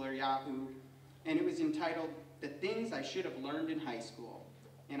Google or Yahoo, and it was entitled, "The Things I Should Have Learned in High School."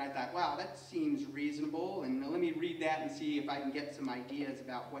 And I thought, wow, that seems reasonable, and let me read that and see if I can get some ideas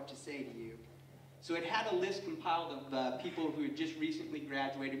about what to say to you. So it had a list compiled of people who had just recently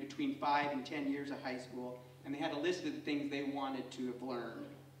graduated between 5 and 10 years of high school, and they had a list of the things they wanted to have learned.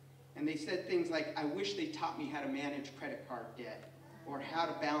 And they said things like, I wish they taught me how to manage credit card debt, or how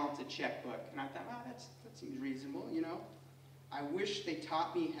to balance a checkbook. And I thought, wow, that seems reasonable, you know. I wish they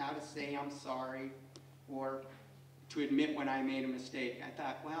taught me how to say I'm sorry, or to admit when I made a mistake. I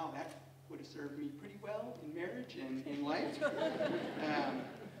thought, wow, that would have served me pretty well in marriage and in life.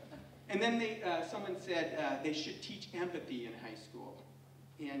 And then someone said they should teach empathy in high school.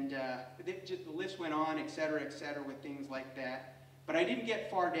 And the list went on, et cetera, with things like that. But I didn't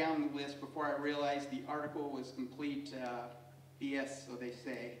get far down the list before I realized the article was complete BS, so they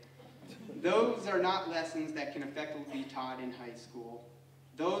say. Those are not lessons that can effectively be taught in high school.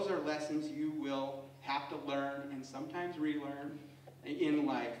 Those are lessons you will have to learn and sometimes relearn in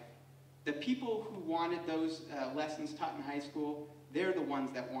life. The people who wanted those lessons taught in high school, they're the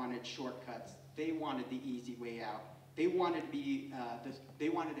ones that wanted shortcuts. They wanted the easy way out. They wanted to be, they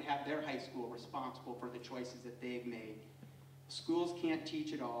wanted to have their high school responsible for the choices that they've made. Schools can't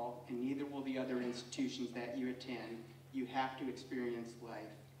teach it all, and neither will the other institutions that you attend. You have to experience life.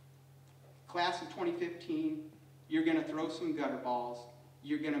 Class of 2015, you're going to throw some gutter balls.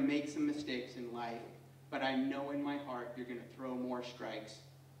 You're going to make some mistakes in life. But I know in my heart you're going to throw more strikes.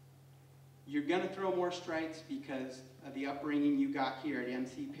 You're going to throw more strikes because of the upbringing you got here at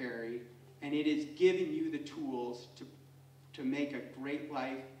MC Perry, and it is giving you the tools to make a great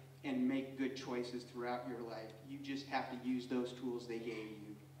life and make good choices throughout your life. You just have to use those tools they gave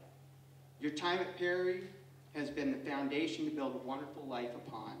you. Your time at Perry has been the foundation to build a wonderful life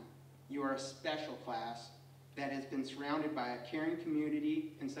upon. You are a special class that has been surrounded by a caring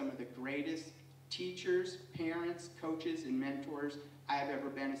community and some of the greatest teachers, parents, coaches, and mentors I have ever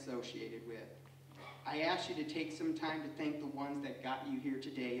been associated with. I ask you to take some time to thank the ones that got you here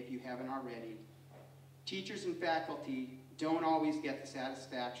today if you haven't already. Teachers and faculty don't always get the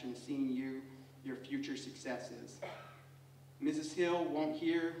satisfaction of seeing your future successes. Mrs. Hill won't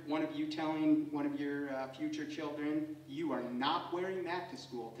hear one of you telling one of your future children, you are not wearing that to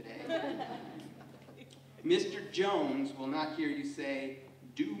school today. Mr. Jones will not hear you say,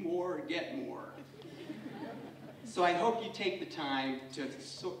 do more, get more. So I hope you take the time to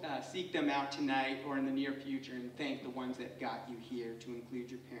seek them out tonight or in the near future and thank the ones that got you here, to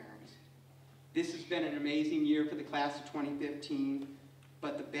include your parents. This has been an amazing year for the class of 2015,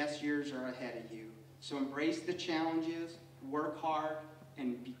 but the best years are ahead of you. So embrace the challenges, work hard,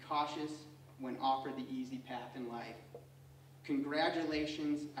 and be cautious when offered the easy path in life.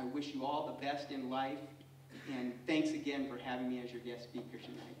 Congratulations. I wish you all the best in life, and thanks again for having me as your guest speaker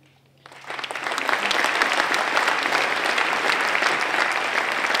tonight.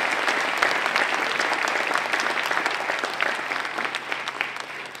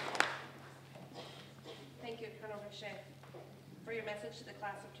 For your message to the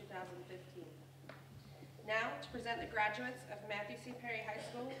class of 2015. Now, to present the graduates of Matthew C. Perry High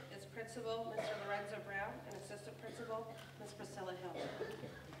School is Principal Mr. Lorenzo Brown and Assistant Principal Ms. Priscilla Hill.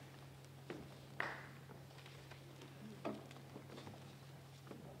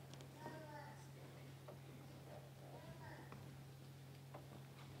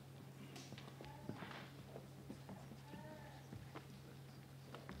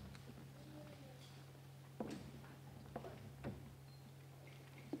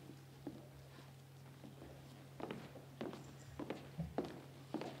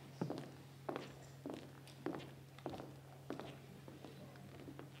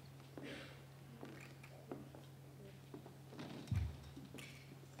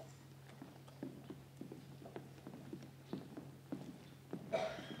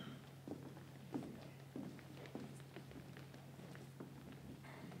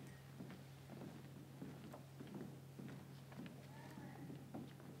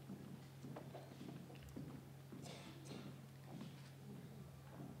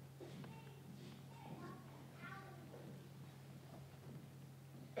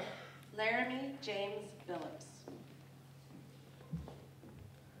 James Phillips.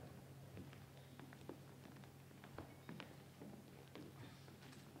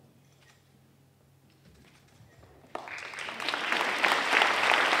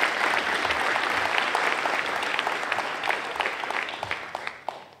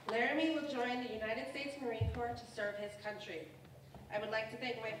 Laramie will join the United States Marine Corps to serve his country. I would like to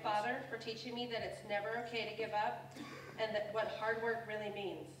thank my father for teaching me that it's never okay to give up and that what hard work really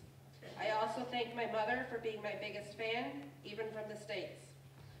means. I also thank my mother for being my biggest fan, even from the States.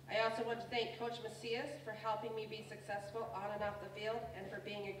 I also want to thank Coach Macias for helping me be successful on and off the field and for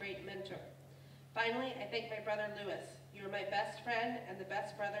being a great mentor. Finally, I thank my brother Lewis. You are my best friend and the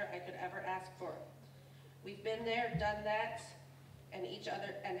best brother I could ever ask for. We've been there, done that, and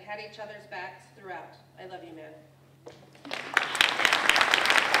had each other's backs throughout. I love you, man.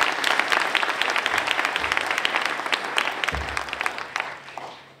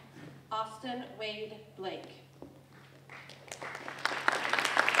 Austin Wade Blake.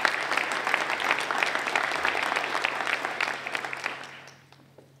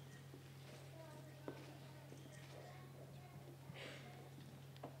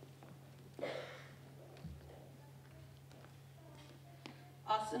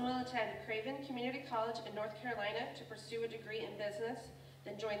 Austin will attend Craven Community College in North Carolina to pursue a degree in business,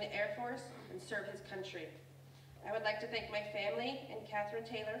 then join the Air Force and serve his country. I would like to thank my family and Catherine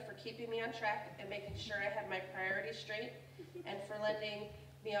Taylor for keeping me on track and making sure I had my priorities straight, and for lending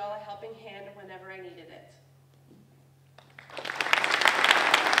me all a helping hand whenever I needed it.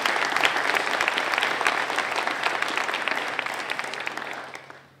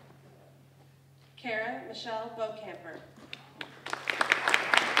 Kara Michelle Beaucamper.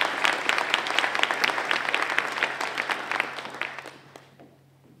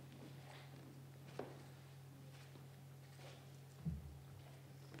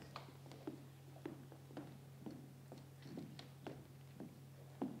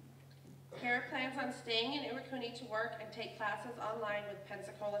 Kara plans on staying in Iwakuni to work and take classes online with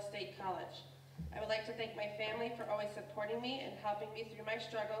Pensacola State College. I would like to thank my family for always supporting me and helping me through my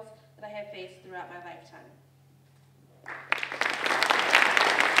struggles that I have faced throughout my lifetime.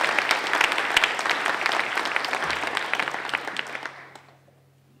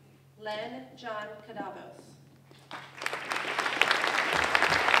 Len John Cadavos.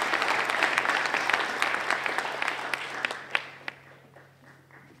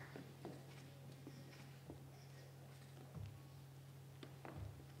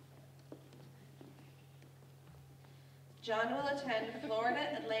 John will attend Florida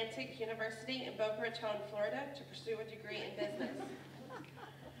Atlantic University in Boca Raton, Florida to pursue a degree in business.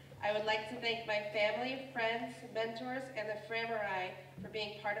 I would like to thank my family, friends, mentors, and the Framerai for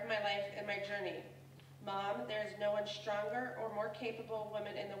being part of my life and my journey. Mom, there is no one stronger or more capable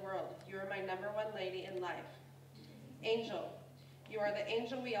woman in the world. You are my #1 lady in life. Angel, you are the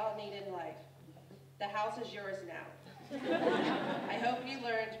angel we all need in life. The house is yours now. I hope you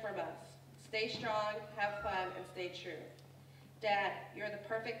learned from us. Stay strong, have fun, and stay true. Dad, you're the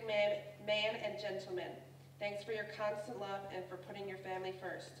perfect man and gentleman. Thanks for your constant love and for putting your family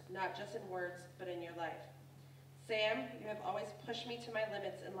first, not just in words, but in your life. Sam, you have always pushed me to my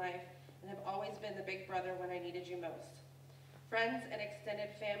limits in life and have always been the big brother when I needed you most. Friends and extended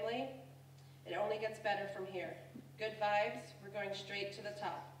family, it only gets better from here. Good vibes, we're going straight to the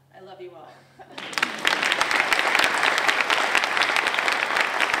top. I love you all.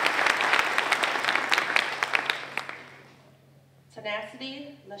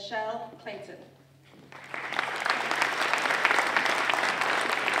 Tenacity Lachelle Clayton.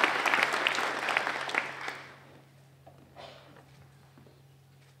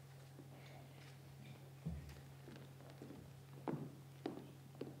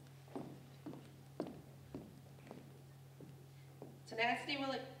 Tenacity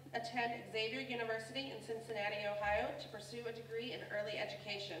will attend Xavier University in Cincinnati, Ohio to pursue a degree in early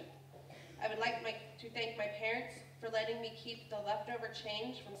education. I would like to thank my parents for letting me keep the leftover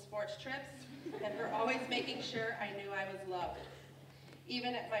change from sports trips and for always making sure I knew I was loved,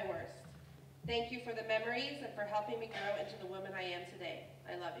 even at my worst. Thank you for the memories and for helping me grow into the woman I am today.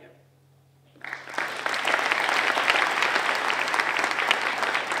 I love you.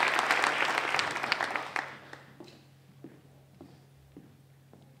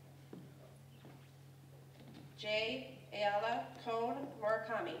 J. Ayala Cone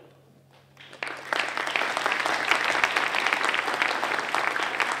Murakami.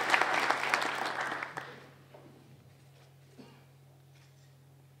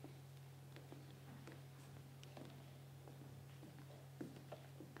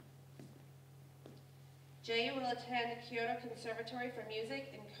 Jay will attend Kyoto Conservatory for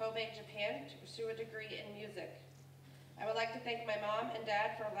Music in Kobe, Japan to pursue a degree in music. I would like to thank my mom and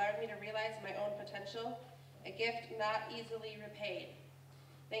dad for allowing me to realize my own potential, a gift not easily repaid.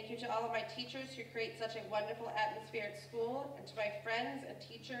 Thank you to all of my teachers who create such a wonderful atmosphere at school, and to my friends and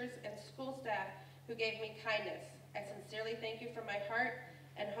teachers and school staff who gave me kindness. I sincerely thank you from my heart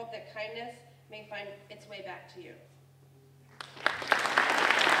and hope that kindness may find its way back to you.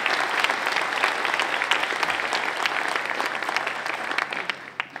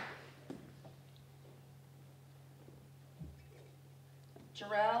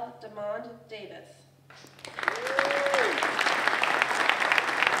 Jarrell Demond Davis.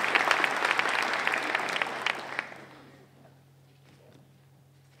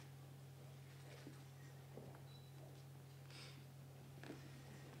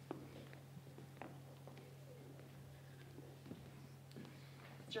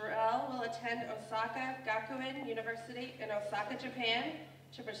 Jarrell will attend Osaka Gakuen University in Osaka, Japan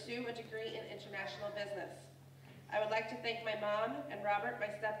to pursue a degree in international business. I would like to thank my mom and Robert, my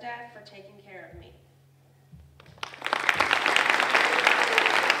stepdad, for taking care of me.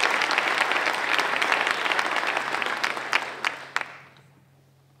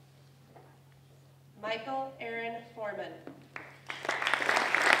 Michael Aaron Foreman.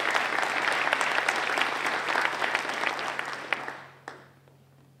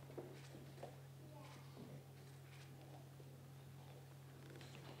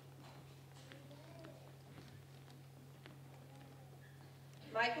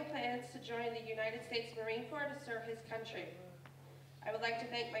 Michael plans to join the United States Marine Corps to serve his country. I would like to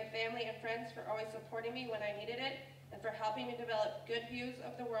thank my family and friends for always supporting me when I needed it and for helping me develop good views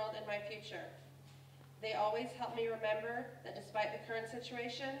of the world and my future. They always help me remember that despite the current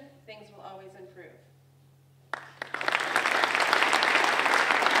situation, things will always improve.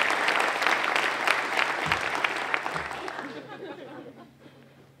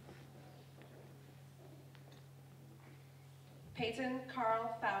 Peyton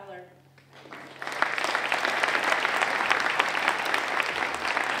Carl Fowler.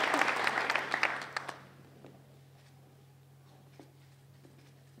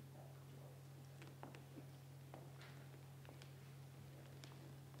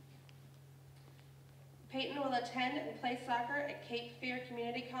 Peyton will attend and play soccer at Cape Fear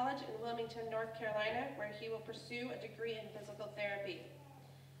Community College in Wilmington, North Carolina, where he will pursue a degree in physical therapy.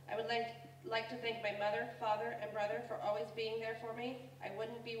 I would like to thank my mother, father, and brother for always being there for me. I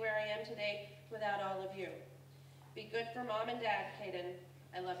wouldn't be where I am today without all of you. Be good for mom and dad, Caden.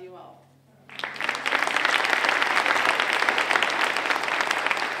 I love you all.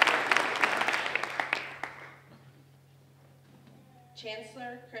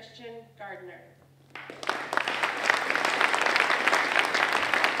 Chancellor Christian Gardner.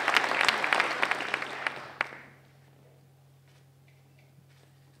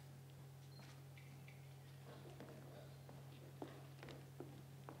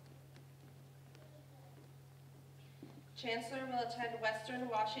 Chancellor will attend Western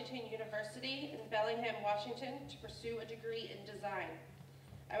Washington University in Bellingham, Washington to pursue a degree in design.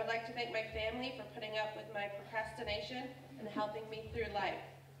 I would like to thank my family for putting up with my procrastination and helping me through life.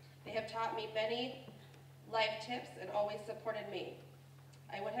 They have taught me many life tips and always supported me.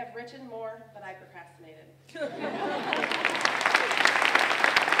 I would have written more, but I procrastinated.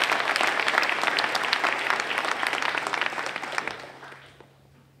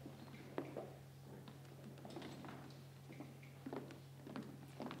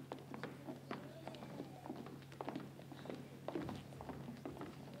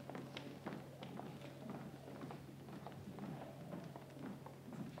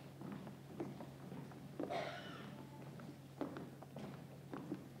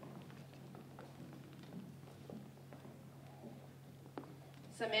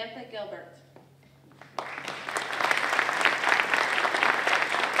 Samantha Gilbert.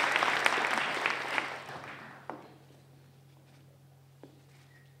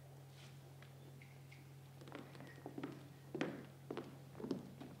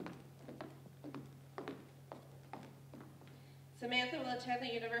 Samantha will attend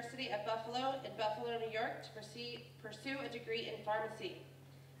the University of Buffalo in Buffalo, New York to pursue a degree in pharmacy.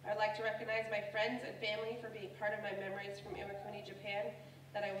 I would like to recognize my friends and family for being part of my memories from Iwakuni, Japan,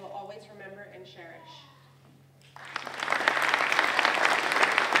 that I will always remember and cherish.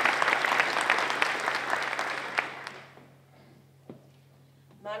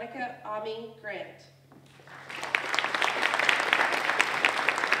 Monica Ami Grant.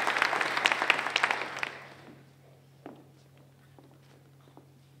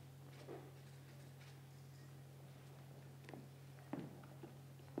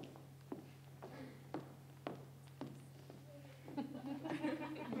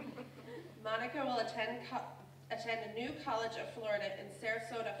 Monica will attend a new College of Florida in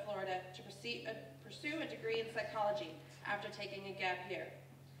Sarasota, Florida to pursue a degree in psychology after taking a gap year.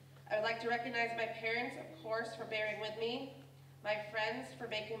 I would like to recognize my parents, of course, for bearing with me, my friends for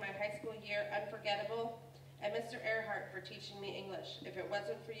making my high school year unforgettable, and Mr. Earhart for teaching me English. If it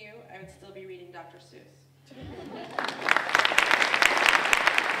wasn't for you, I would still be reading Dr. Seuss.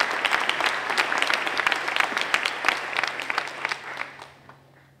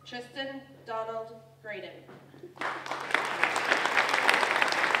 Tristan Donald Graydon.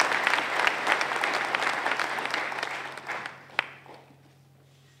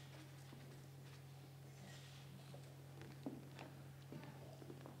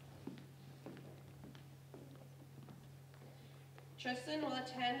 Tristan will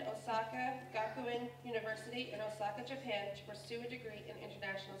attend Osaka Gakuen University in Osaka, Japan to pursue a degree in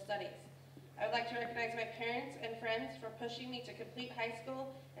international studies. I would like to recognize my parents and friends for pushing me to complete high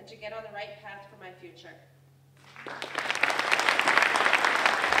school and to get on the right path for my future.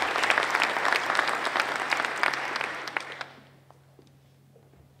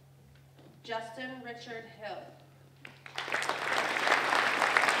 Justin Richard Hill.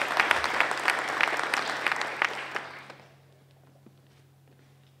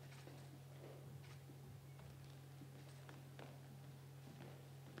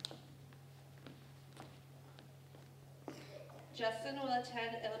 Justin will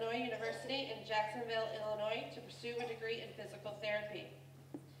attend Illinois University in Jacksonville, Illinois to pursue a degree in physical therapy.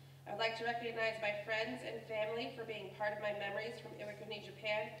 I would like to recognize my friends and family for being part of my memories from Iwakuni,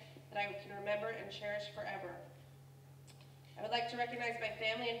 Japan that I can remember and cherish forever. I would like to recognize my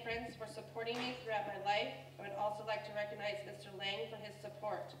family and friends for supporting me throughout my life. I would also like to recognize Mr. Lang for his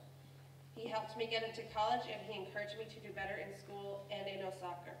support. He helped me get into college and he encouraged me to do better in school and in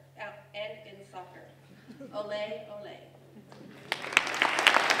soccer. Ole, ole.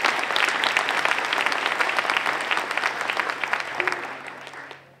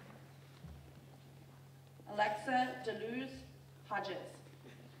 Alexa Deleuze Hodges.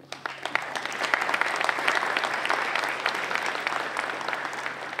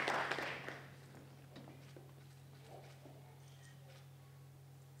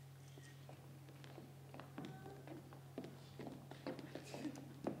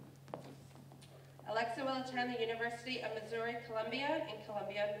 Alexa will attend the University of Missouri-Columbia in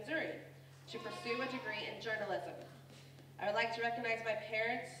Columbia, Missouri to pursue a degree in journalism. I would like to recognize my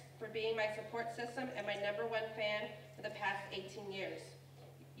parents for being my support system and my #1 fan for the past 18 years.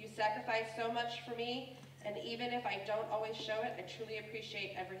 You sacrifice so much for me, and even if I don't always show it, I truly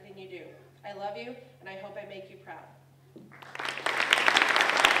appreciate everything you do. I love you, and I hope I make you proud.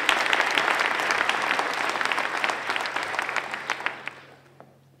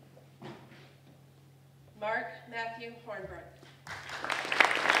 Mark Matthew Hornbrook.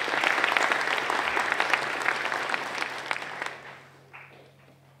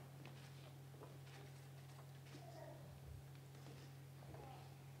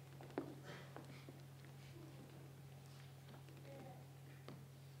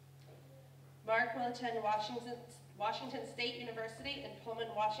 Mark will attend Washington State University in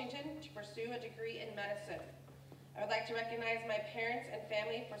Pullman, Washington to pursue a degree in medicine. I would like to recognize my parents and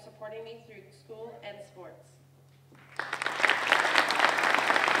family for supporting me through school and sports.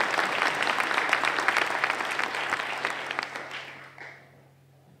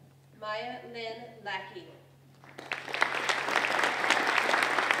 Maya Lynn Lackey.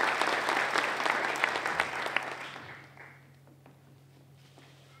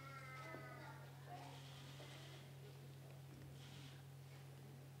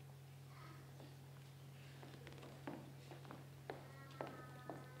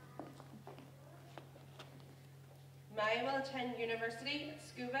 Maya will attend University of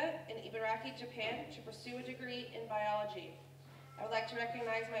Tsukuba in Ibaraki, Japan to pursue a degree in biology. I would like to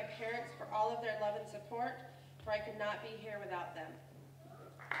recognize my parents for all of their love and support, for I could not be here without them.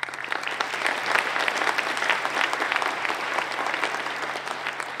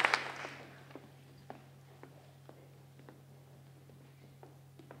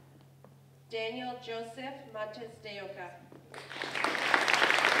 Daniel Joseph Montes de Oca.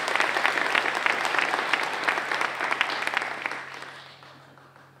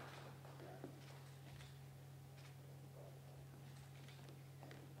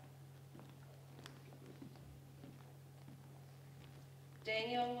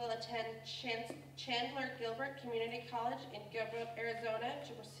 Daniel will attend Chandler Gilbert Community College in Gilbert, Arizona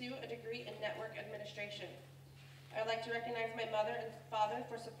to pursue a degree in network administration. I would like to recognize my mother and father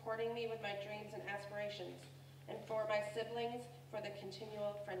for supporting me with my dreams and aspirations, and for my siblings for the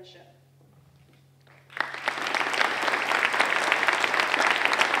continual friendship.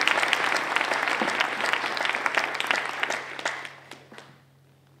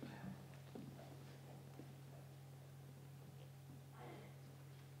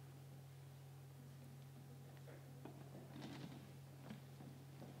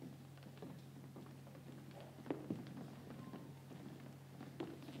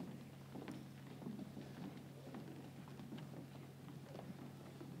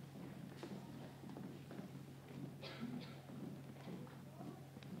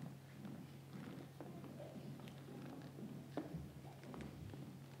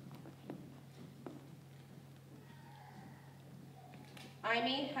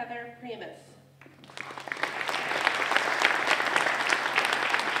 Amy Heather Primus.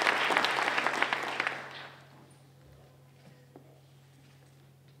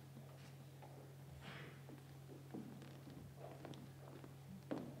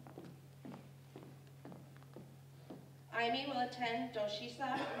 Amy will attend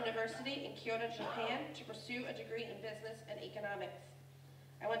Doshisha University in Kyoto, Japan to pursue a degree in business and economics.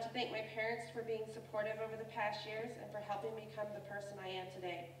 I want to thank my parents for being supportive over the past years and for helping me become the person I am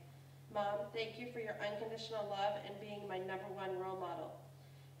today. Mom, thank you for your unconditional love and being my #1 role model.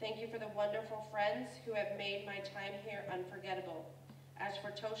 Thank you for the wonderful friends who have made my time here unforgettable. As for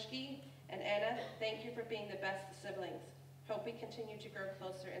Toshki and Anna, thank you for being the best siblings. Hope we continue to grow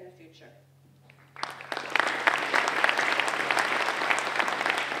closer in the future.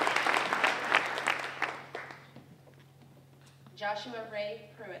 Joshua Ray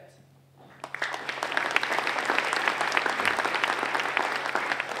Pruitt.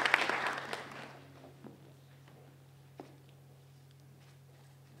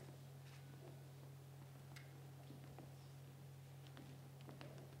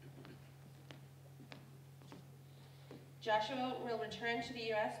 Joshua will return to the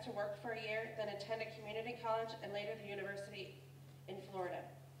U.S. to work for a year, then attend a community college and later the university in Florida.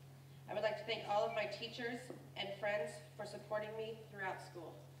 I would like to thank all of my teachers and friends for supporting me throughout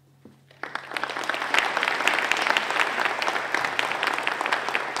school.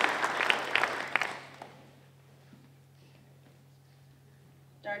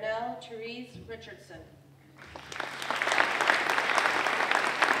 Darnell Therese Richardson.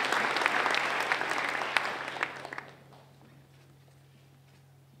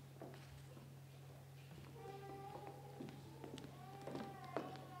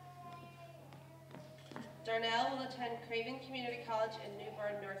 Darnell will attend Craven Community College in New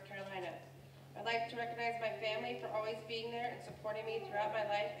Bern, North Carolina. I'd like to recognize my family for always being there and supporting me throughout my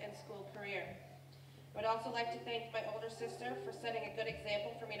life and school career. I would also like to thank my older sister for setting a good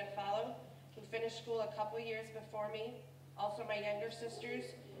example for me to follow, who finished school a couple years before me. Also my younger sisters,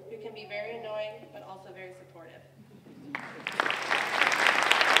 who can be very annoying, but also very supportive.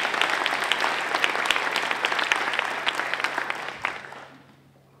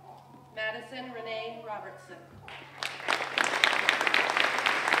 Madison Renee Robertson.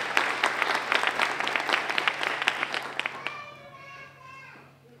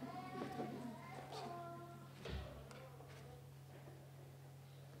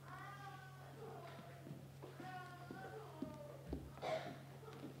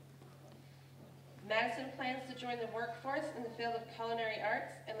 Madison plans to join the workforce in the field of culinary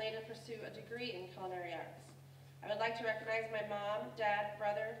arts and later pursue a degree in culinary arts. I would like to recognize my mom, dad,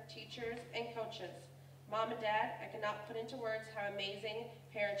 brother, teachers, and coaches. Mom and Dad, I cannot put into words how amazing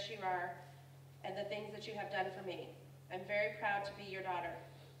parents you are and the things that you have done for me. I'm very proud to be your daughter.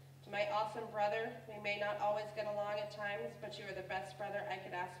 To my awesome brother, we may not always get along at times, but you are the best brother I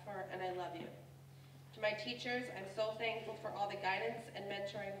could ask for, and I love you. To my teachers, I'm so thankful for all the guidance and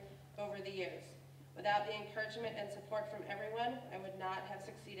mentoring over the years. Without the encouragement and support from everyone, I would not have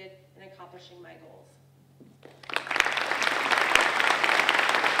succeeded in accomplishing my goals.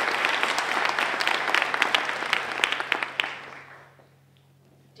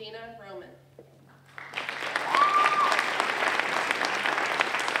 Dina Roman.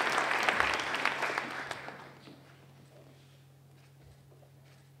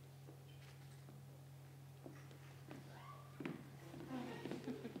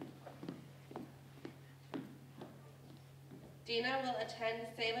 Dina will attend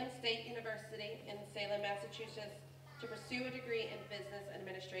Salem State University in Salem, Massachusetts to pursue a degree in business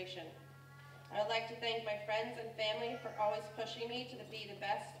administration. I would like to thank my friends and family for always pushing me to be the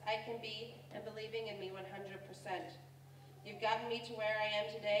best I can be and believing in me 100%. You've gotten me to where I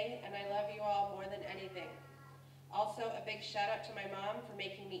am today, and I love you all more than anything. Also, a big shout out to my mom for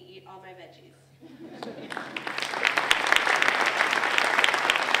making me eat all my veggies.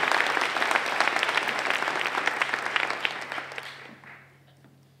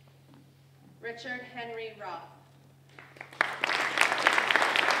 Richard Henry Roth.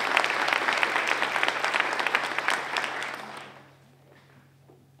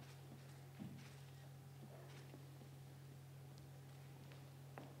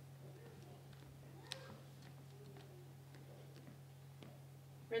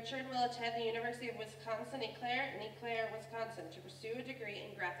 Richard will attend the University of Wisconsin-Eau Claire in Eau Claire, Wisconsin to pursue a degree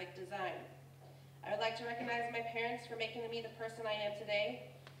in graphic design. I would like to recognize my parents for making me the person I am today.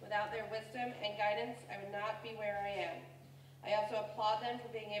 Without their wisdom and guidance, I would not be where I am. I also applaud them for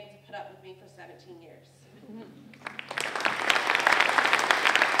being able to put up with me for 17 years.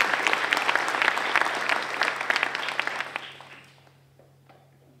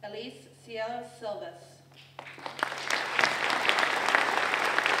 Elise Cielo Silvas.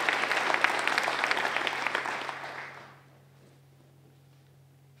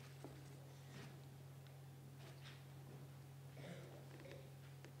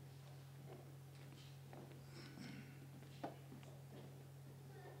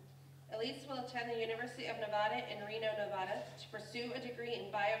 Elise will attend the University of Nevada in Reno, Nevada to pursue a degree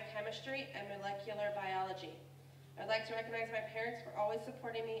in biochemistry and molecular biology. I'd like to recognize my parents for always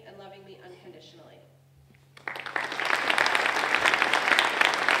supporting me and loving me unconditionally.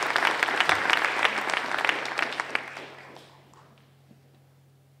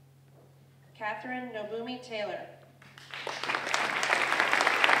 Catherine Nobumi Taylor.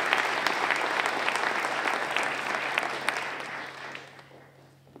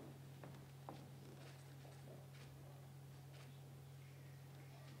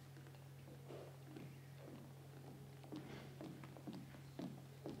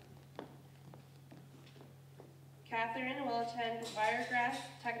 Catherine will attend Wiregrass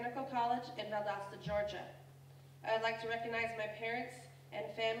Technical College in Valdosta, Georgia. I would like to recognize my parents and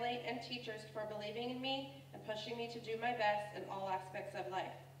family and teachers for believing in me and pushing me to do my best in all aspects of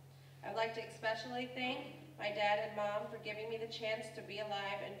life. I would like to especially thank my dad and mom for giving me the chance to be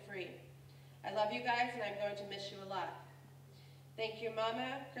alive and free. I love you guys and I'm going to miss you a lot. Thank you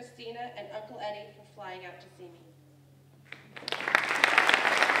Mama, Christina, and Uncle Eddie for flying out to see me.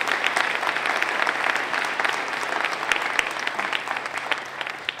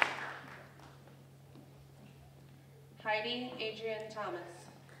 Heidi Adrian Thomas.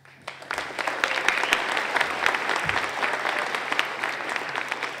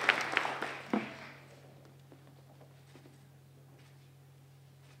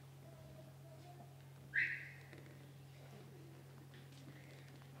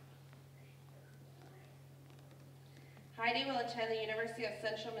 Heidi will attend the University of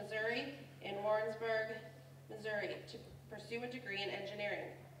Central Missouri in Warrensburg, Missouri to pursue a degree in engineering.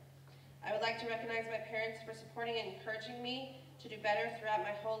 I would like to recognize my parents for supporting and encouraging me to do better throughout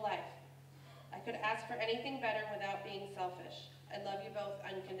my whole life. I could ask for anything better without being selfish. I love you both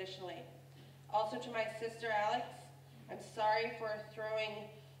unconditionally. Also to my sister Alex, I'm sorry for throwing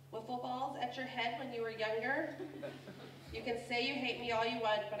wiffle balls at your head when you were younger. You can say you hate me all you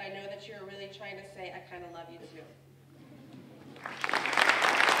want, but I know that you're really trying to say I kind of love you too.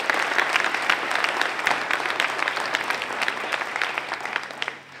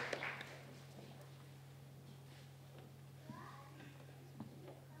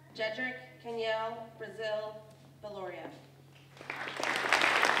 Jedrick Kenyel Brazil Valoria.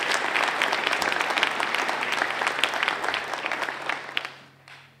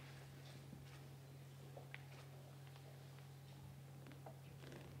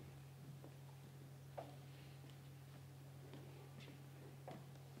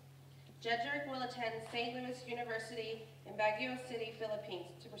 Jedrick will attend St. Louis University in Baguio City, Philippines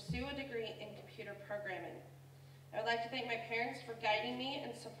to pursue a degree in computer programming. I would like to thank my parents for guiding me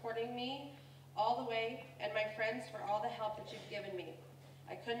and supporting me all the way, and my friends for all the help that you've given me.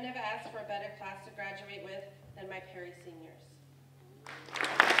 I couldn't have asked for a better class to graduate with than my Perry seniors.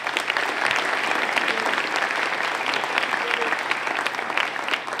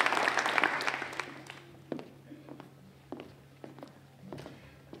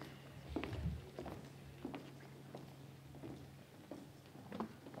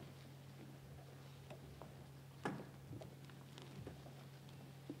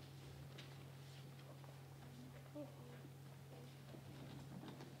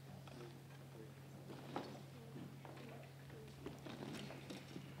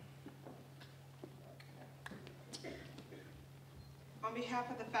 On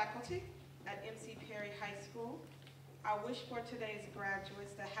behalf of the faculty at MC Perry High School, I wish for today's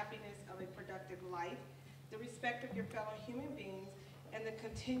graduates the happiness of a productive life, the respect of your fellow human beings, and the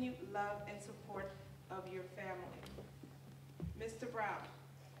continued love and support of your family. Mr. Brown,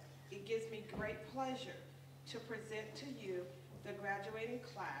 it gives me great pleasure to present to you the graduating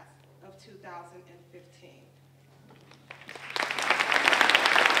class of 2015.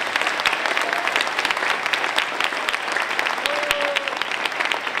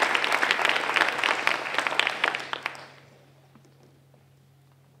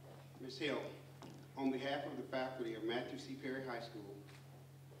 Ms. Hill, on behalf of the faculty of Matthew C. Perry High School,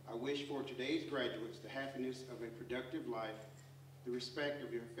 I wish for today's graduates the happiness of a productive life, the respect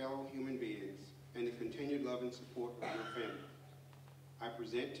of your fellow human beings, and the continued love and support of your family. I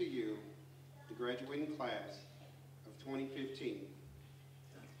present to you the graduating class of 2015,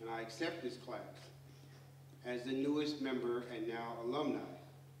 and I accept this class as the newest member and now alumni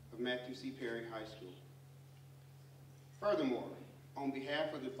of Matthew C. Perry High School. Furthermore, On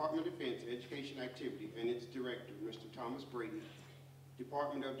behalf of the Department of Defense Education Activity and its Director, Mr. Thomas Brady,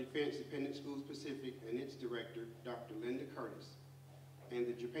 Department of Defense Dependent Schools Pacific and its Director, Dr. Linda Curtis, and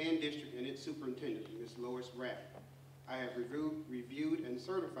the Japan District and its Superintendent, Ms. Lois Rapp, I have reviewed and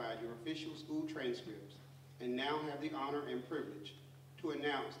certified your official school transcripts and now have the honor and privilege to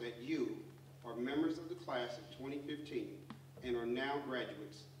announce that you are members of the class of 2015 and are now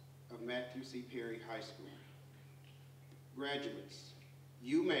graduates of Matthew C. Perry High School. Graduates,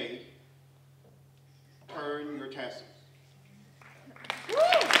 you may turn your tassels.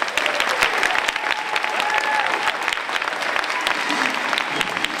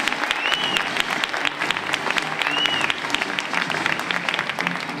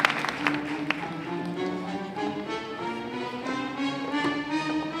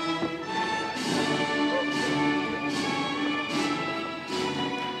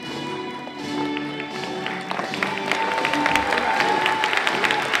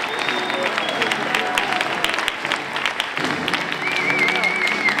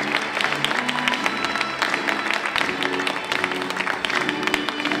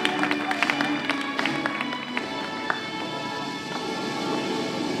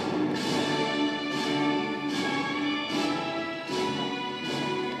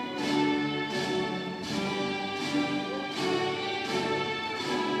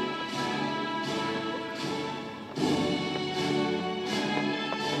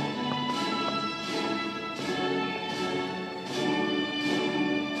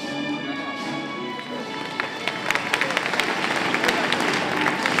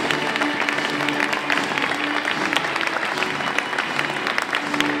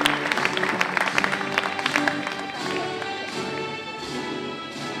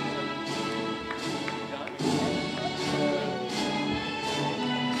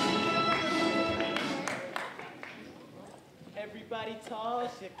 Everybody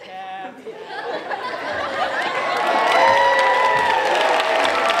toss your cap.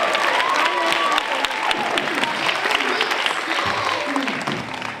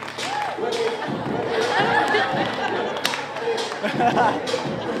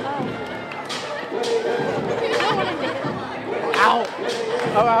 Ow!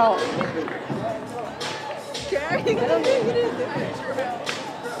 Oh, ow! Carrie, I don't think it is.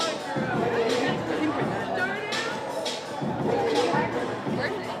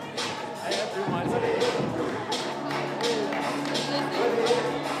 I have 3 months.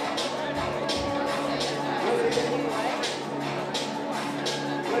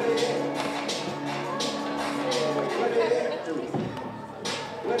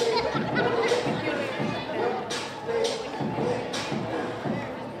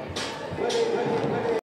 What